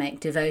Islamic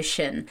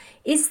devotion,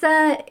 is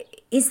there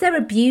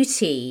a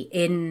beauty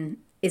in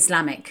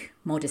Islamic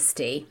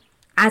modesty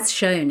as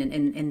shown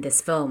in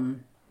this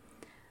film?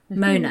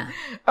 Mona.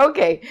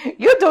 Okay,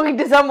 you're talking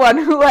to someone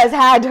who has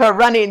had her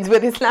run-ins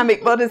with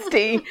Islamic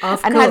modesty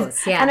and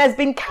has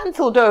been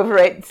cancelled over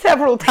it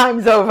several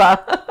times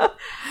over.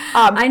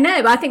 I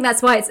know, but I think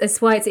that's why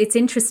it's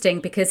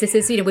interesting, because this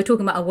is, we're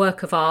talking about a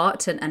work of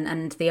art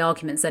and the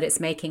arguments that it's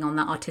making on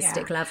that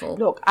artistic level.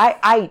 Look,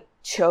 I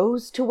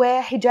chose to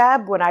wear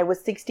hijab when I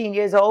was 16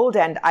 years old,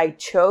 and I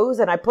chose,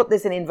 and I put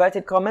this in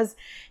inverted commas,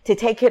 to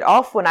take it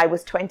off when I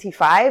was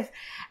 25.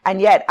 And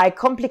yet I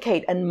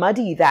complicate and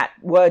muddy that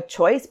word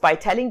choice by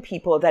telling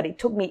people that it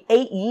took me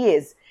 8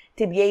 years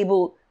to be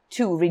able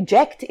to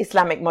reject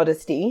Islamic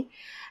modesty.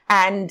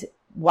 And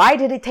why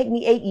did it take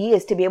me 8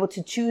 years to be able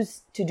to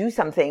choose to do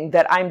something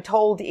that I'm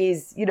told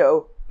is,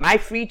 my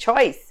free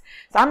choice?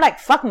 So I'm like,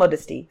 fuck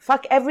modesty.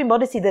 Fuck every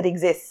modesty that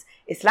exists.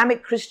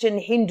 Islamic, Christian,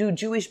 Hindu,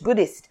 Jewish,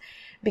 Buddhist.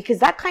 Because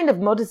that kind of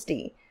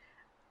modesty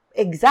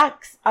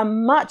exacts a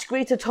much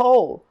greater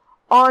toll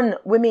on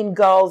women,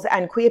 girls,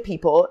 and queer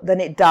people than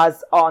it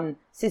does on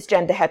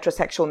cisgender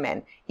heterosexual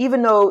men,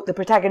 even though the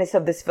protagonist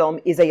of this film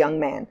is a young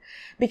man.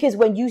 Because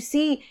when you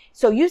see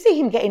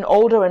him getting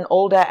older and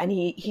older, and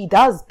he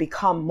does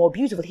become more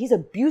beautiful. He's a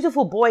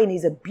beautiful boy and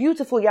he's a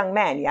beautiful young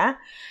man, yeah?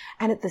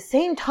 And at the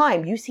same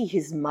time, you see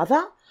his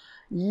mother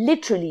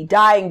literally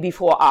dying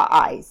before our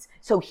eyes.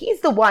 So he's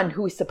the one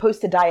who is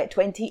supposed to die at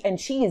 20, and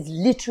she is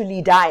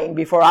literally dying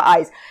before our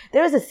eyes.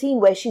 There is a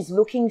scene where she's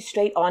looking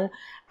straight on,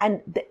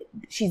 and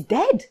she's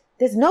dead.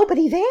 There's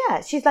nobody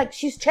there.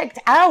 She's checked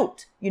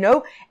out,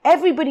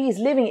 Everybody is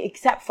living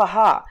except for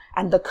her,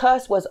 and the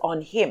curse was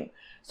on him.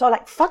 So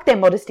fuck their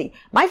modesty.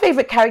 My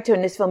favorite character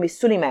in this film is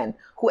Suleiman,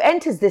 who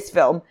enters this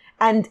film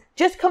and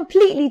just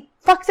completely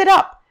fucks it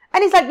up.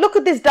 And he's like, look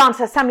at this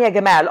dancer, Samia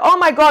Gamal. Oh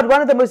my God, one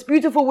of the most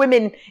beautiful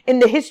women in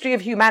the history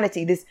of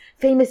humanity, this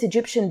famous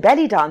Egyptian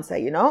belly dancer,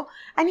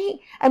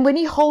 And when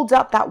he holds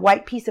up that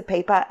white piece of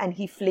paper and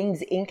he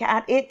flings ink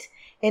at it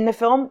in the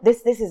film,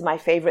 this is my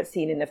favorite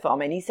scene in the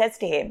film. And he says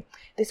to him,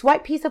 this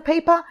white piece of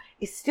paper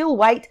is still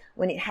white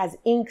when it has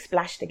ink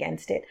splashed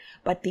against it.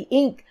 But the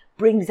ink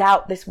brings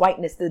out this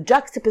whiteness, the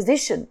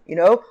juxtaposition,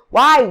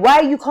 Why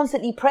are you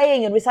constantly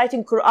praying and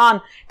reciting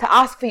Quran to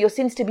ask for your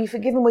sins to be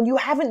forgiven when you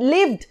haven't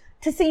lived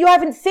to see you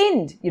haven't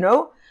sinned,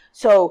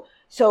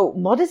 So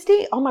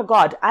modesty, oh my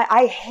God,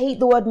 I hate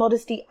the word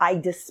modesty. I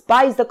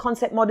despise the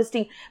concept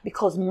modesty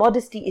because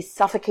modesty is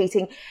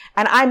suffocating.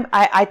 And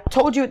I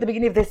told you at the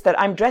beginning of this that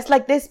I'm dressed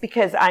like this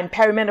because I'm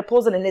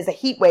perimenopausal and there's a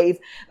heat wave.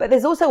 But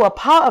there's also a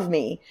part of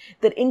me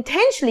that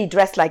intentionally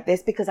dressed like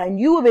this because I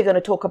knew we were going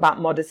to talk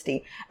about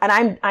modesty.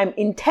 And I'm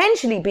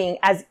intentionally being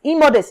as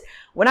immodest.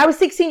 When I was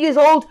 16 years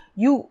old,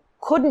 you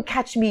couldn't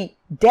catch me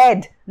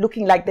dead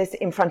looking like this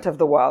in front of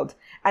the world.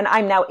 And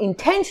I'm now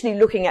intentionally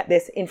looking at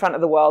this in front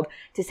of the world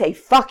to say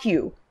fuck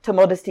you to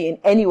modesty and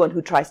anyone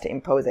who tries to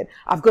impose it.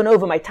 I've gone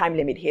over my time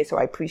limit here, so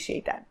I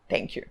appreciate that.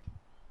 Thank you.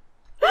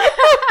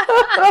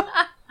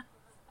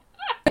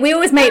 We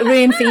always make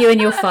room for you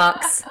and your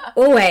fucks.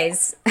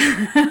 Always.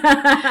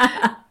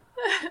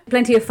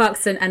 Plenty of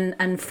fucks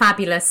and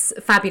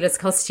fabulous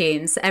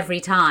costumes every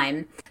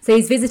time. So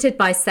he's visited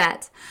by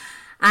Set.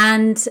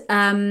 And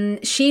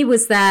she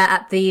was there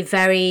at the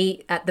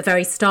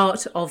very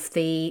start of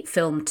the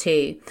film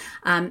too.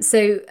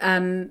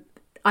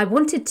 I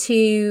wanted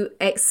to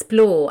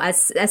explore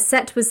as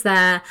Set was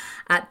there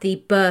at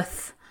the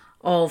birth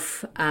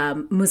of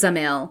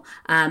Muzammil,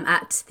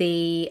 at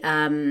the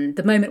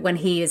moment when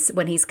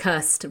he's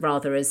cursed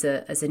rather as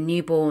a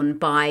newborn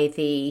by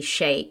the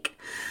sheikh.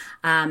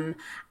 And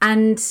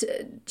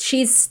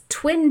she's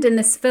twinned in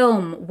this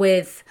film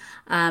with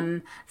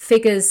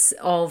figures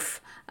of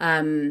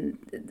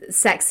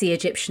sexy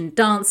Egyptian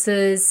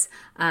dancers,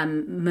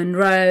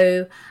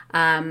 Monroe,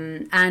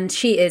 and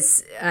she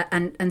is,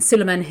 and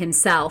Suleiman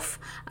himself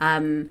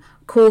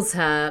calls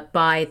her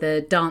by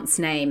the dance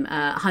name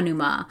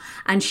Hanuma,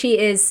 and she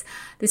is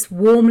this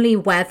warmly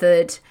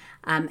weathered,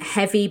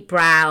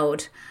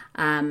 heavy-browed,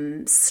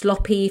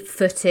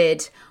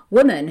 sloppy-footed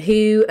woman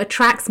who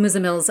attracts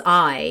Muzammil's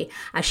eye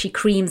as she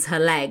creams her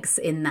legs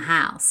in the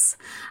house.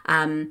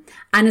 And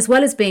as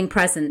well as being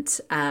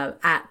present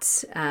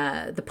at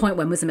the point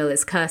where Muzammil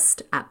is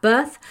cursed at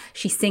birth,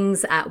 she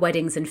sings at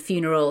weddings and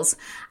funerals,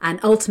 and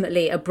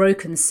ultimately a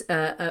broken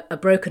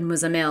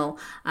Muzammil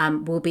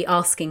will be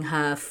asking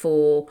her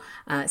for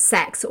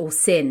sex or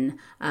sin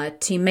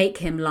to make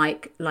him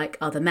like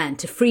other men,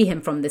 to free him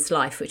from this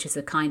life, which is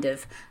a kind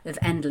of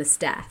endless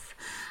death.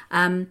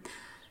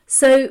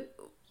 So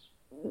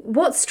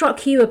what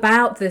struck you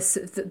about this,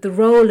 the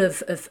role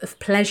of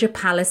pleasure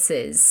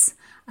palaces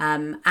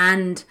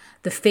and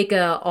the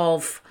figure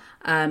of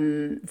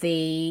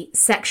the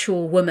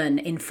sexual woman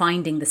in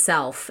finding the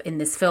self in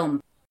this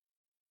film?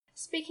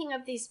 Speaking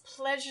of these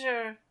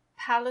pleasure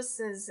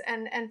palaces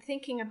and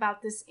thinking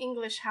about this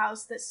English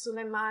house that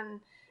Suleiman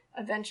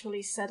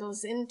eventually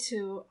settles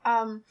into,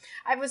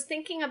 I was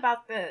thinking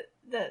about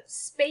the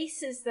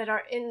spaces that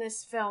are in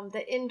this film,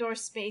 the indoor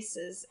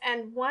spaces.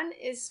 And one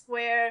is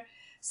where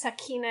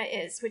Sakina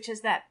is, which is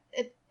that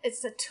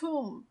it's a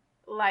tomb,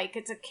 like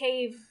it's a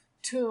cave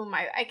tomb.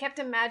 I kept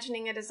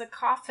imagining it as a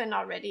coffin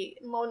already.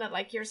 Mona,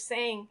 like you're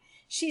saying,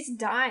 she's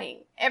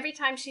dying. Every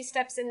time she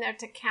steps in there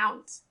to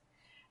count,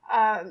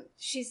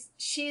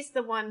 she's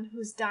the one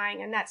who's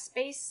dying, and that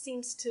space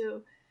seems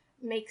to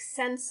make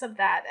sense of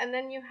that. And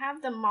then you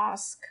have the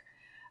mosque,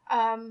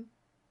 and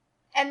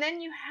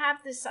then you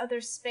have this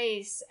other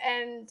space,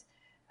 and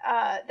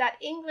that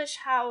English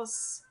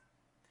house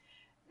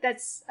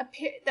that's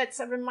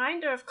a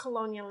reminder of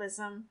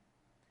colonialism.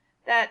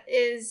 That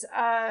is,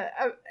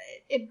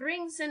 it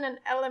brings in an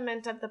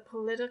element of the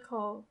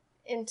political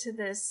into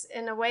this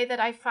in a way that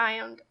I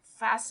found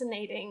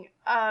fascinating.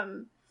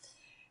 And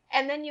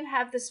then you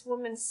have this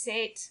woman,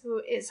 Sate, who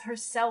is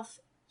herself.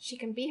 She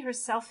can be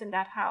herself in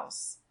that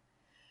house.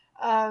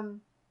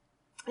 And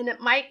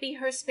it might be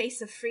her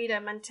space of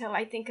freedom until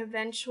I think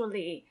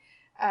eventually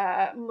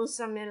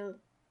Musamil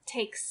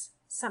takes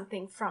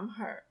something from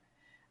her.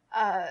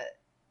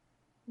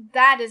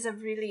 That is a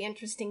really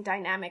interesting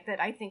dynamic that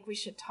I think we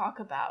should talk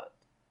about,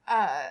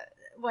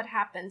 what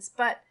happens.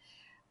 But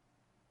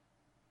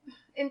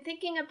in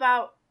thinking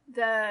about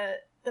the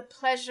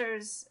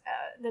pleasures,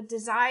 the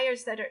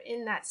desires that are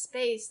in that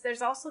space,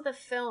 there's also the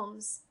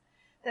films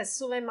that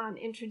Suleiman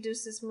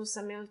introduces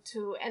Musamil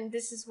to, and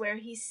this is where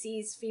he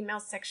sees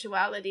female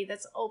sexuality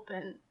that's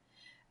open.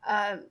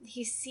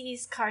 He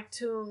sees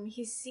Khartoum,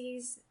 he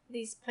sees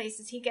these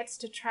places, he gets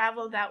to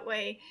travel that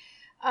way.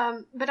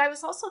 But I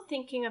was also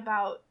thinking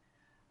about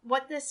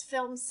what this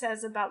film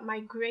says about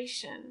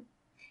migration.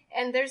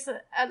 And there's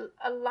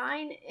a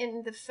line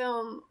in the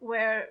film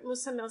where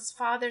Musamil's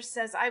father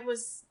says, I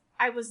was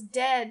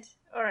dead,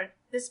 or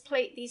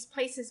these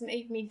places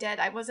made me dead.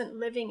 I wasn't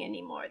living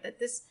anymore. That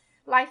this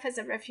life as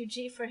a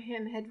refugee for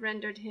him had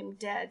rendered him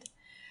dead.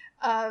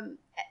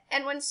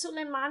 And when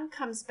Suleiman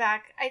comes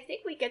back, I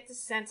think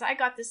I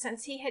got the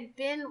sense he had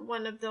been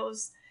one of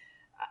those,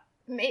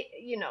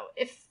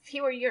 if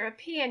he were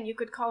European, you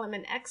could call him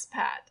an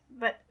expat.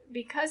 But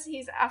because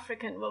he's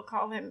African, we'll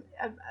call him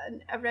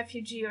a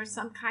refugee or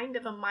some kind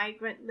of a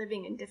migrant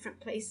living in different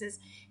places.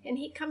 And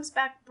he comes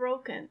back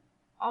broken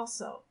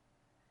also.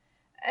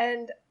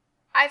 And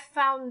I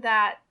found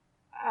that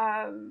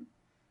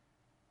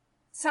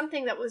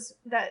something that was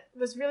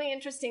really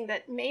interesting,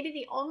 that maybe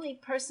the only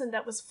person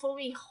that was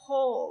fully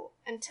whole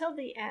until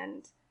the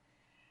end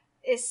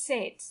is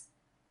Sate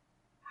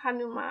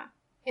Hanuma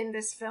in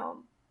this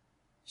film.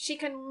 She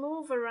can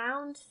move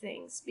around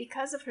things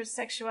because of her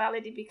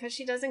sexuality, because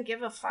she doesn't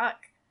give a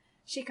fuck.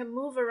 She can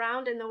move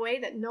around in a way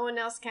that no one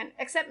else can,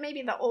 except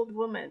maybe the old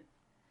woman,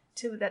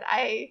 too, that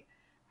I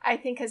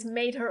think has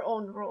made her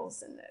own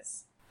rules in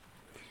this.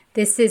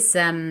 This is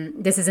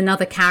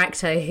another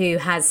character who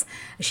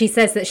she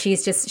says that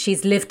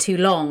she's lived too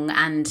long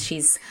and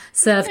she's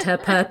served her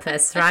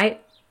purpose,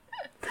 right?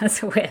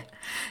 That's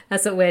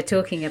what we're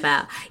talking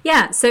about.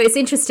 Yeah. So it's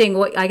interesting.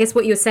 I guess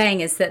what you're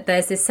saying is that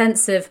there's this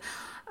sense of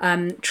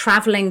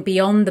traveling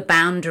beyond the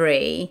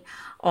boundary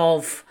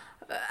of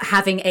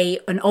having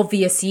an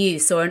obvious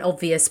use or an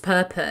obvious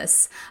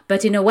purpose,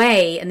 but in a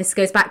way, and this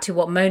goes back to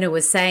what Mona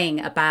was saying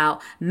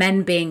about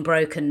men being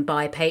broken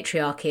by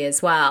patriarchy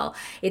as well.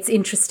 It's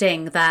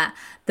interesting that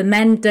the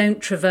men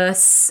don't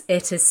traverse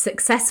it as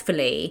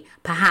successfully,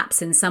 perhaps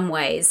in some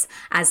ways,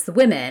 as the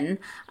women,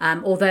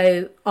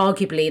 although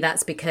arguably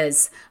that's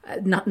because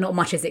not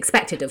much is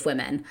expected of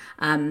women.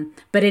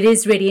 But it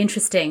is really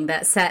interesting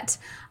that Set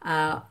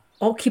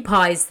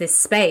occupies this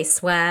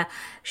space where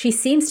she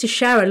seems to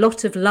share a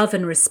lot of love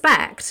and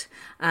respect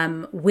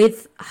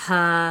with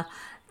her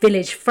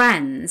village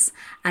friends,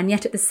 and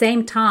yet at the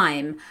same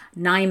time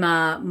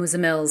Naima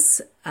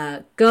Musamil's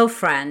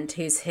girlfriend,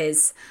 who's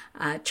his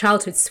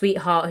childhood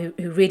sweetheart,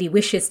 who really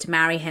wishes to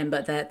marry him,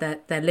 but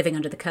they're living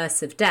under the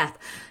curse of death,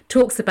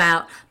 talks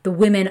about the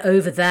women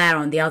over there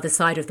on the other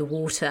side of the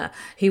water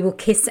who will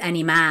kiss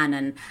any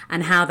man,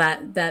 and how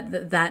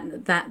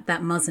that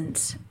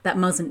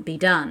mustn't be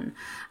done.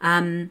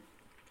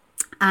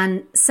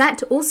 And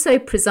Set also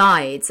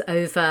presides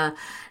over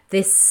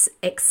this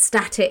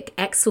ecstatic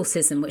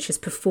exorcism, which is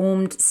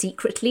performed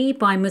secretly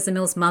by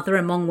Musamil's mother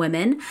among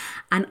women.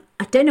 And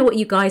I don't know what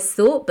you guys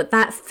thought, but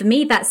for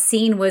me, that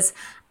scene was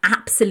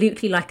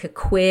absolutely like a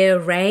queer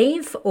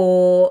rave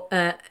or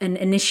an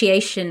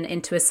initiation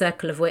into a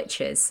circle of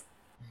witches.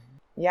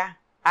 Yeah,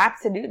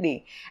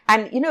 absolutely.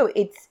 And,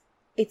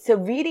 it's a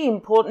really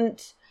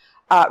important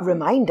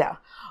reminder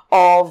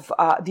of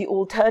the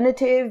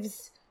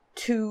alternatives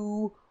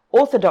to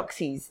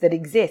orthodoxies that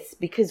exist,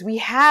 because we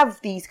have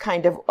these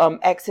kind of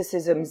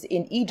exorcisms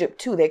in Egypt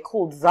too. They're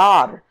called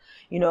zar,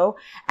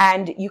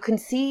 and you can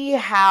see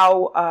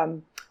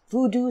how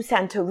voodoo,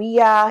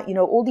 Santeria,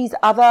 all these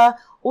other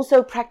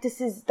also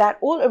practices that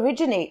all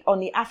originate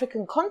on the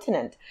African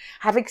continent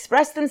have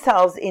expressed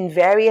themselves in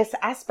various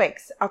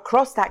aspects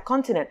across that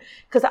continent.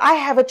 Because I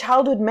have a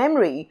childhood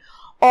memory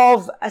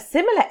of a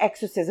similar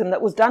exorcism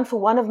that was done for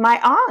one of my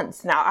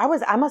aunts. Now,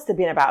 I must have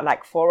been about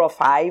like 4 or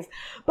 5,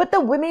 but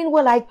the women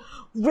were like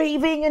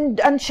raving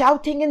and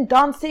shouting and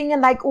dancing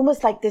and like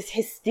almost like this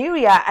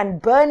hysteria and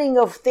burning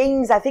of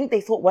things. I think they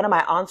thought one of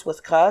my aunts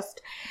was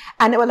cursed,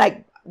 and they were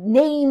like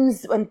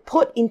names and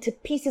put into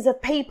pieces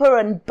of paper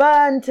and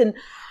burnt, and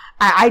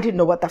I didn't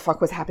know what the fuck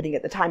was happening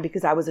at the time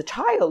because I was a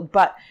child,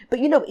 but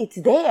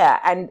it's there.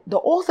 And the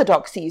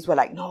orthodoxies were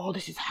like, no,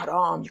 this is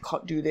haram. You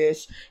can't do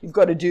this. You've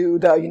got to do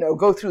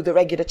go through the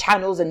regular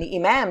channels and the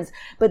imams.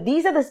 But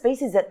these are the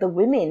spaces that the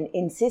women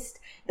insist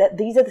that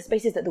these are the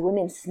spaces that the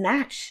women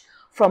snatch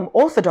from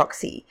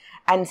orthodoxy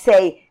and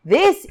say,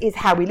 this is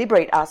how we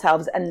liberate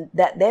ourselves, and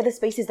that they're the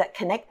spaces that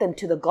connect them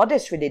to the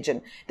goddess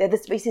religion. They're the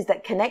spaces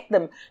that connect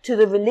them to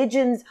the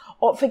religions,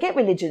 or forget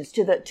religions,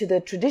 to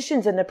the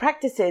traditions and the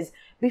practices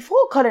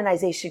before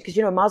colonization. Because,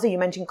 you know, Maza, you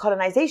mentioned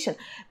colonization.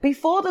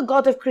 Before the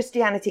God of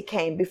Christianity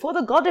came, before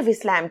the God of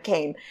Islam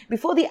came,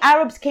 before the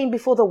Arabs came,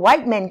 before the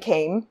white men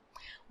came,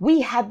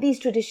 we had these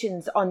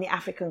traditions on the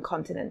African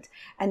continent,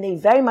 and they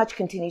very much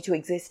continue to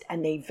exist,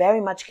 and they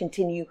very much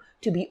continue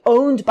to be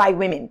owned by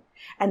women.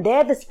 And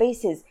they're the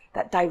spaces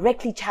that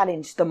directly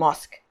challenge the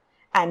mosque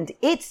and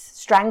its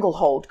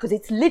stranglehold, because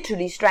it's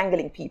literally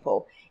strangling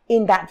people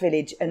in that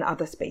village and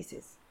other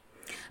spaces.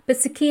 But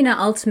Sakina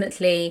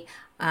ultimately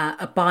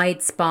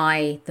abides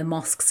by the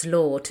mosque's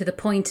law, to the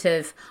point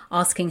of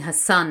asking her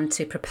son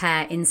to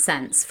prepare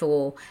incense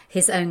for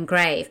his own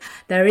grave.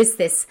 There is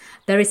this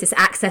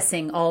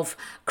accessing of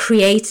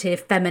creative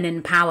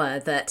feminine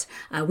power that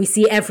we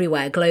see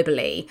everywhere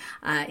globally,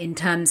 in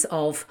terms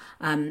of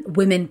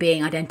women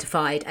being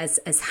identified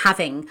as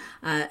having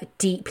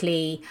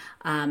deeply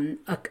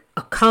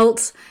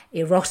occult,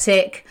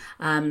 erotic,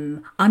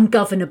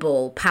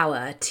 ungovernable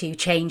power to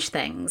change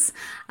things.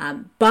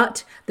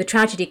 But the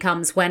tragedy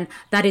comes when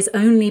that is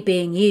only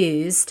being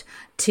used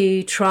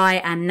to try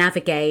and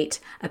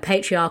navigate a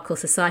patriarchal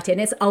society, and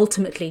it's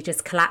ultimately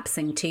just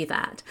collapsing to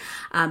that.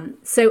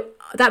 So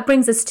that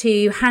brings us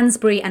to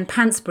Hansbury and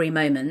Pantsbury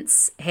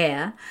moments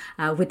here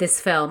with this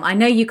film. I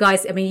know you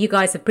guys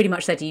have pretty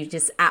much said you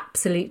just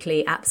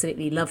absolutely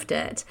loved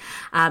it.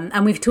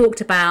 And we've talked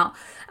about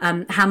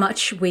how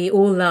much we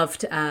all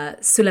loved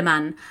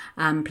Suleiman,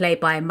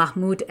 played by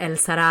Mahmoud El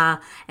Sarraj.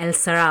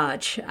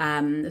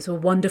 It's a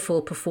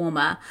wonderful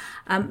performer.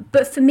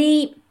 But for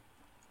me,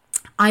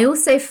 I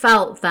also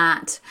felt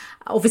that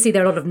obviously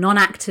there are a lot of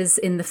non-actors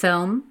in the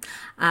film,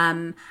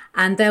 and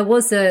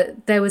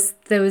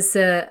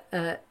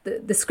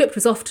the script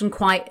was often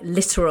quite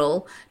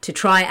literal to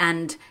try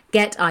and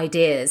get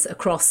ideas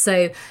across.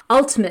 So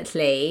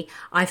ultimately,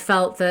 I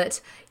felt that,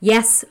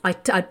 yes, I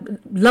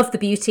love the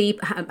beauty.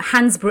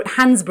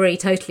 Hansbury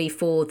totally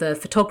for the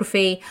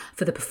photography,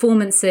 for the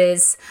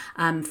performances,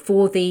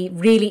 for the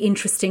really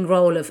interesting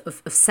role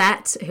of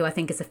Set, who I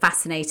think is a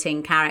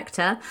fascinating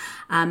character.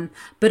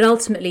 But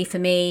ultimately for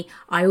me,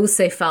 I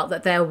also felt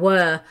that there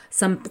was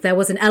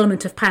an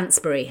element of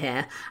Pantsbury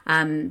here.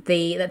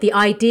 The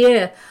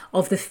idea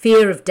of the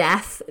fear of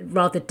death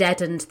rather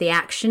deadened the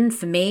action.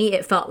 For me,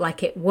 it felt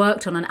like it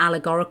worked on an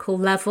allegorical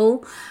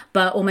level,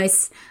 but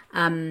almost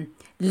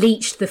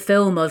leached the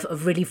film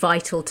of really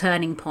vital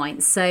turning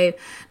points. So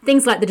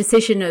things like the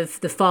decision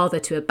of the father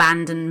to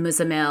abandon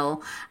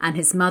Muzammil and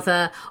his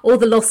mother, or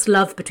the lost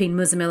love between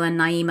Muzammil and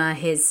Naima,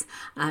 his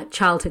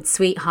childhood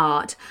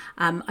sweetheart,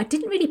 I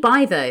didn't really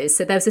buy those.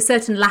 So there was a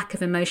certain lack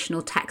of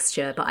emotional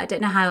texture, but I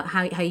don't know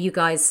how you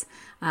guys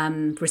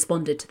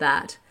responded to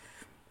that.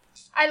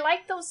 I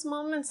like those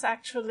moments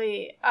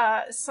actually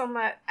so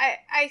much.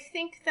 I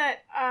think that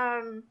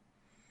I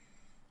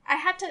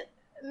had to,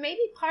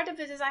 maybe part of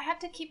it is I had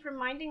to keep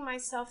reminding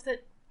myself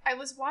that I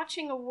was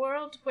watching a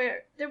world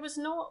where there was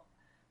no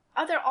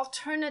other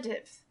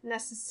alternative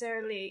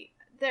necessarily.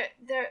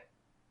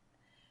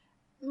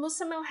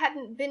 Musamil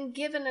hadn't been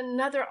given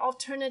another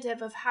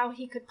alternative of how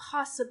he could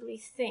possibly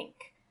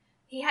think.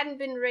 He hadn't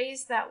been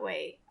raised that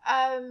way.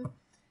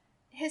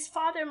 His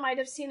father might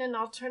have seen an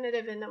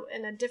alternative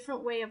in a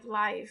different way of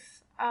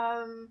life.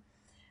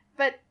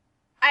 But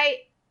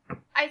I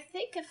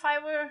think if I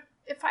were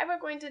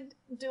going to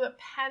do a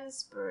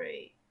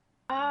Pansbury,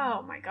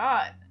 oh my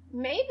God,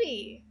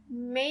 maybe,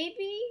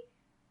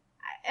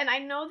 and I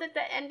know that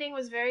the ending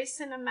was very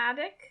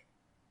cinematic,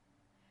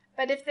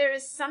 but if there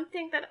is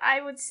something that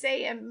I would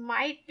say, it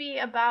might be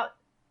about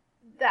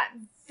that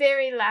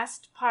very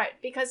last part,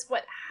 because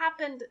what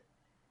happened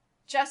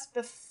just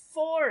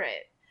before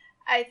it,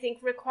 I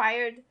think,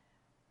 required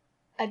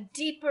a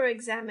deeper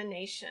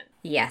examination.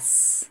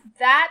 Yes.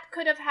 That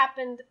could have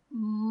happened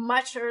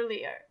much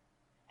earlier.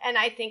 And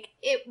I think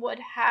it would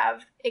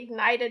have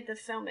ignited the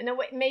film in a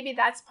way. Maybe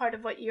that's part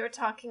of what you're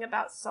talking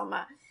about,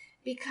 Soma,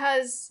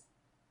 because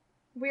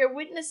we're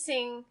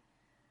witnessing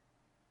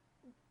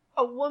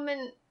a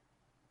woman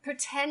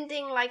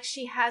pretending like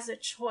she has a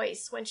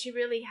choice when she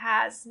really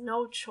has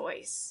no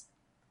choice.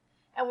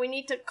 And we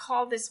need to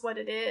call this what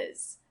it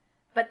is.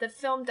 But the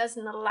film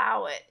doesn't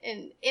allow it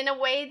in a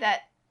way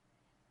that,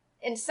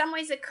 in some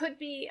ways, it could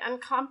be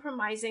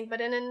uncompromising,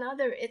 but in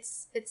another,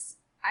 it's.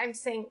 I'm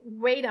saying,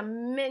 wait a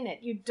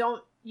minute, you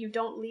don't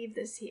leave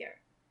this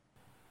here.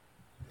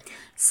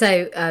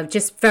 So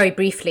just very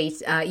briefly,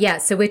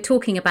 so we're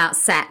talking about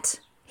Set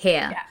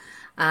here.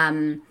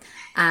 Yeah.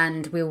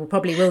 And we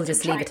will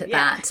just leave it at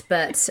that.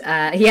 But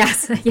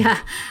yes,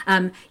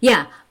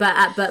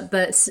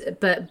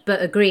 but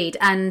agreed.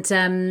 And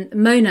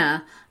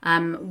Mona,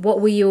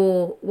 what's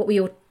your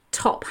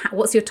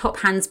top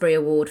Hansbury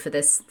award for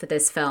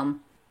this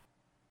film?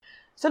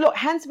 So look,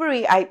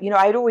 Hansberry,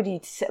 I'd already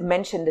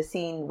mentioned the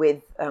scene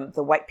with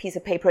the white piece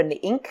of paper and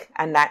the ink,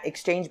 and that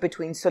exchange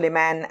between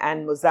Suleiman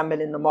and Muzammil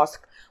in the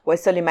mosque, where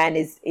Suleiman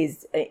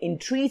is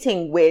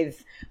entreating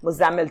with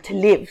Muzammil to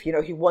live.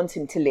 He wants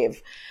him to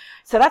live.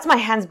 So that's my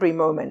Hansberry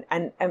moment.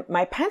 And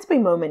my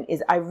Hansberry moment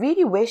is I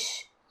really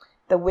wish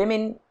the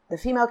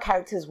female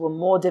characters were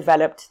more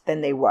developed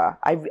than they were.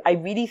 I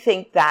really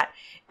think that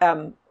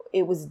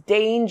it was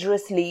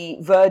dangerously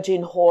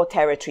virgin whore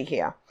territory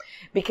here,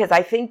 because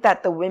I think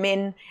that the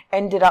women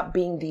ended up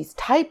being these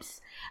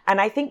types.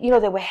 And I think, they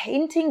were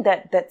hinting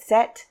that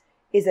Set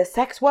is a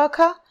sex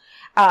worker.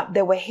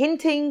 They were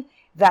hinting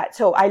that,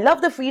 so I love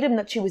the freedom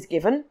that she was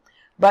given,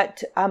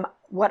 but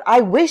what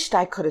I wished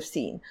I could have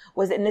seen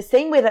was, in the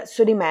same way that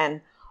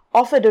Suleiman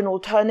offered an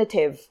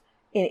alternative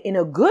in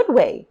a good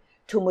way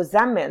to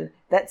Muzammil,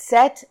 that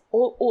Set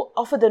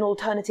offered an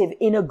alternative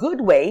in a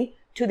good way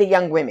to the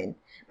young women.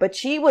 But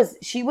she was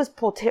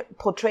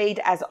portrayed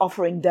as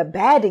offering the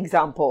bad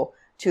example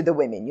to the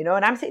women,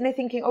 and I'm sitting there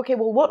thinking, okay,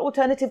 well, what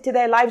alternative to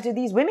their lives do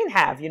these women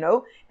have?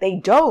 They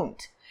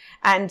don't.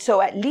 And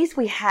so at least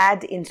we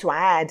had in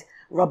Suad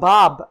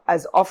Rabab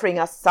as offering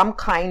us some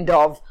kind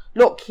of,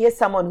 look, here's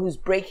someone who's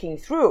breaking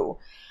through.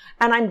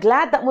 And I'm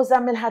glad that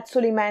Muzammil had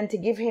Suleiman to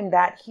give him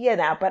that here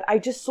now, but I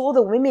just saw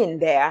the women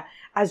there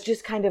as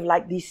just kind of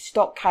like these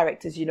stock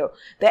characters,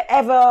 the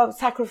ever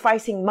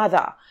sacrificing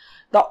mother,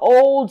 the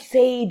old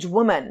sage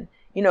woman,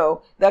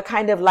 the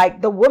kind of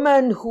like the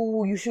woman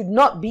who you should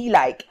not be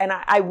like. And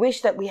I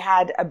wish that we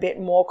had a bit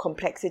more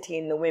complexity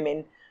in the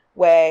women,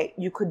 where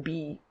you could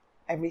be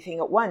everything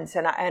at once.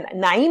 And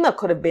Naima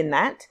could have been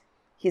that,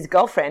 his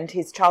girlfriend,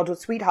 his childhood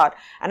sweetheart.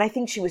 And I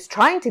think she was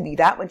trying to be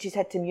that when she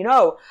said to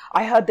him,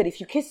 I heard that if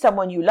you kiss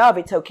someone you love,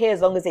 it's okay as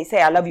long as they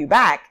say, I love you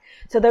back.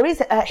 So there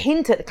is a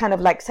hint at kind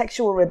of like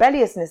sexual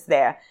rebelliousness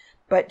there,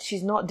 but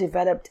she's not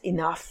developed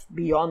enough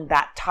beyond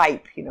that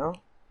type,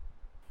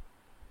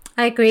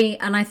 I agree,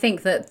 and I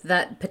think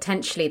that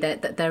potentially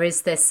that there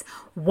is this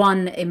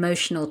one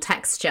emotional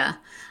texture,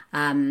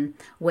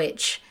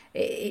 which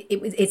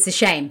it's a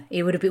shame.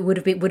 It would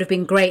have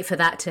been great for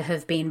that to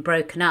have been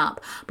broken up.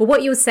 But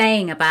what you're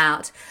saying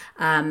about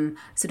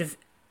sort of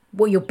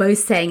what you're both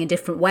saying in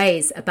different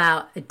ways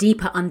about a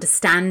deeper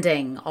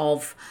understanding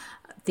of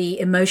the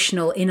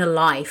emotional inner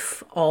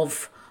life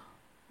of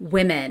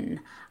women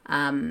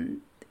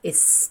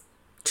is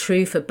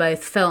true for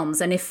both films.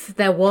 And if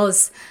there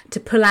was to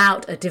pull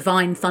out a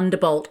divine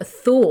thunderbolt, a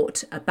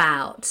thought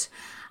about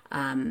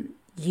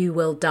You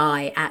Will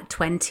Die at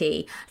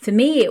 20, for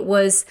me it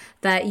was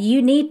that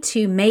you need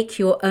to make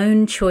your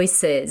own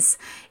choices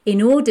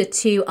in order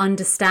to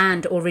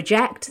understand or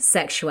reject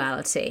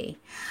sexuality.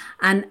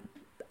 And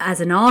as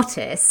an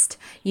artist,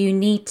 you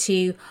need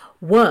to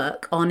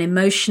work on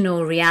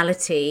emotional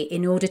reality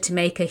in order to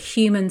make a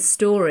human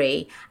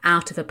story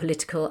out of a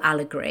political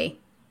allegory.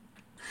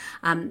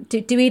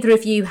 Do either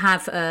of you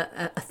have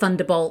a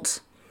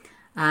thunderbolt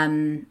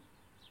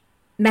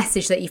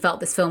message that you felt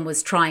this film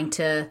was trying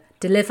to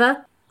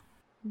deliver?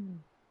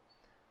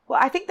 Well,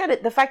 I think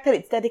that the fact that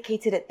it's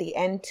dedicated at the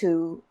end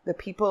to the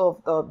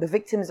people, the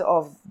victims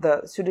of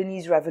the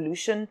Sudanese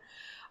revolution,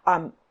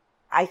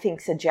 I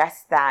think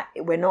suggests that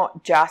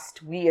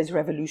we as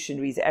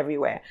revolutionaries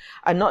everywhere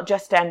are not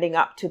just standing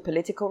up to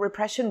political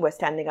repression, we're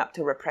standing up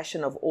to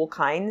repression of all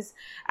kinds,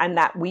 and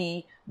that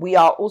we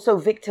are also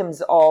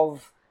victims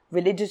of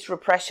religious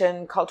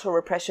repression, cultural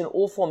repression,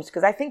 all forms.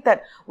 Because I think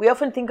that we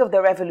often think of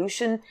the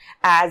revolution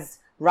as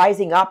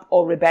rising up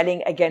or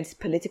rebelling against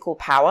political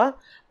power,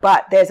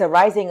 but there's a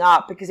rising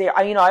up because,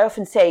 I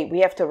often say we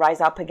have to rise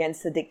up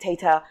against the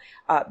dictator,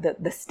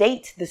 the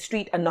state, the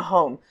street, and the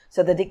home.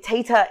 So the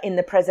dictator in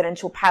the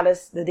presidential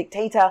palace, the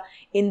dictator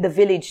in the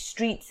village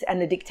streets, and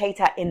the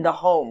dictator in the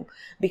home,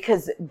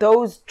 because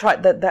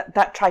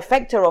that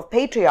trifecta of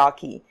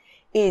patriarchy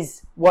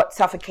is what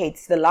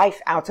suffocates the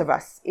life out of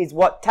us, is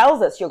what tells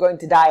us you're going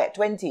to die at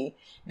 20,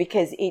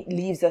 because it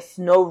leaves us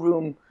no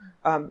room,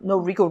 no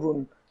wiggle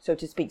room, so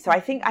to speak. So I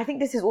think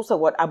this is also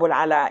what Abu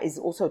Ala is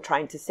also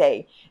trying to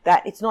say,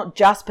 that it's not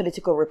just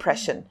political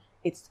repression,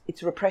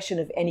 it's repression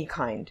of any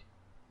kind.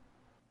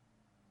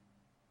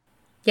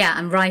 Yeah,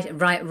 and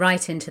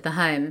right into the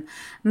home.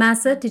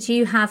 Mazza, did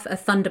you have a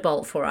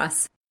thunderbolt for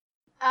us?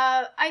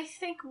 I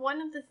think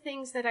one of the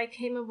things that I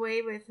came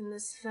away with in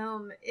this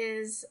film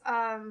is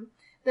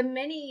the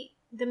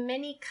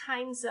many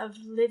kinds of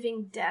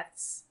living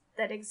deaths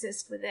that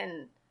exist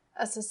within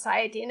a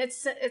society, and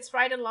it's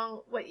right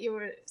along what you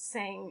were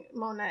saying,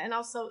 Mona, and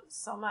also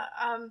Soma.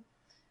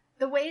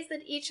 The ways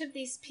that each of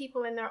these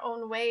people, in their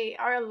own way,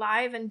 are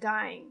alive and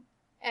dying,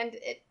 and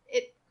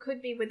it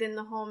could be within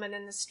the home and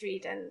in the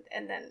street,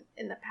 and then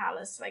in the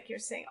palace, like you're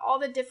saying, all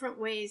the different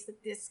ways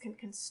that this can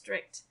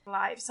constrict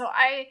lives. So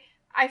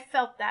I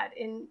felt that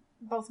in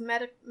both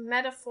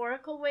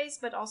metaphorical ways,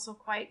 but also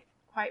quite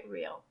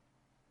real.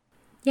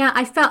 Yeah,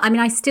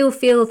 I still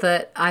feel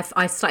that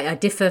I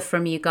differ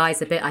from you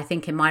guys a bit, I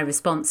think, in my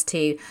response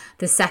to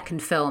the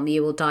second film,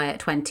 You Will Die at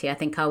 20. I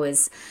think I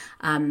was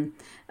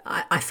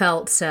I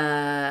felt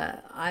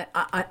I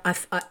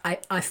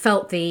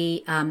felt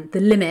the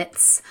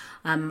limits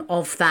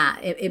of that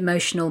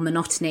emotional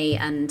monotony,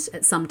 and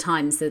at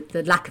sometimes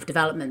the lack of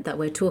development that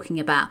we're talking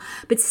about,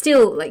 but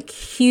still like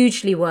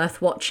hugely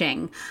worth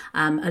watching,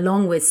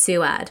 along with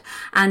Suad.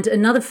 And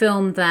another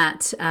film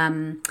that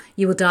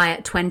You Will Die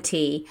at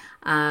 20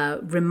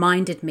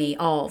 reminded me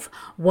of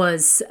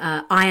was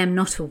I Am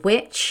Not a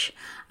Witch,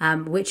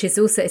 which is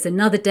also, it's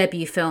another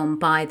debut film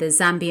by the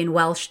Zambian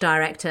Welsh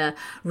director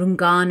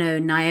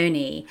Rungano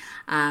Nyoni.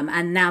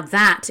 And now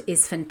that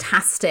is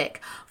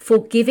fantastic for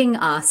giving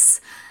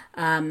us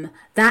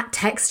that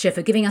texture,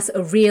 for giving us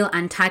a real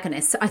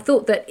antagonist. So I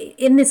thought that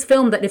in this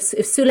film, that if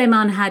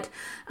Suleiman had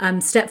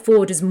stepped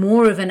forward as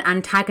more of an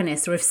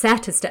antagonist, or if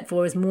Seth had stepped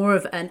forward as more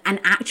of an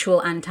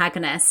actual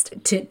antagonist,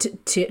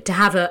 to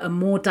have a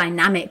more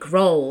dynamic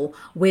role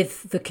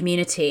with the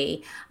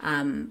community,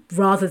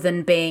 rather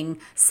than being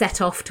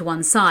set off to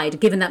one side,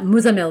 given that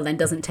Muzamil then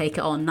doesn't take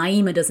it on,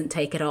 Naima doesn't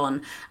take it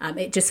on,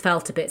 it just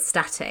felt a bit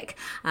static.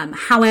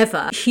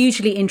 However,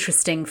 hugely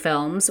interesting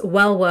films,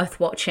 well worth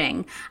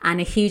watching, and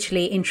a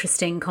hugely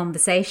interesting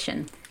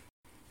conversation.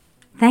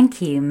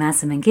 Thank you,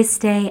 Mazza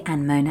Mangiste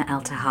and Mona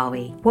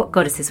El-Tahawi. What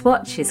Goddesses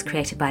Watch is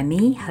created by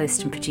me,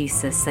 host and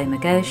producer Soma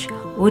Ghosh,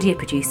 audio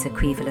producer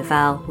Quiva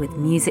Laval, with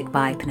music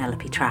by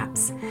Penelope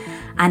Traps.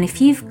 And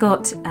if you've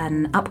got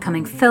an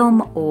upcoming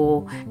film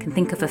or can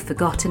think of a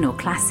forgotten or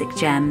classic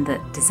gem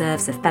that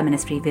deserves a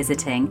feminist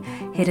revisiting,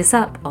 hit us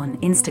up on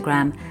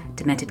Instagram,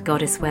 Demented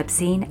Goddess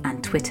Webzine,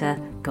 and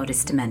Twitter,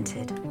 Goddess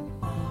Demented.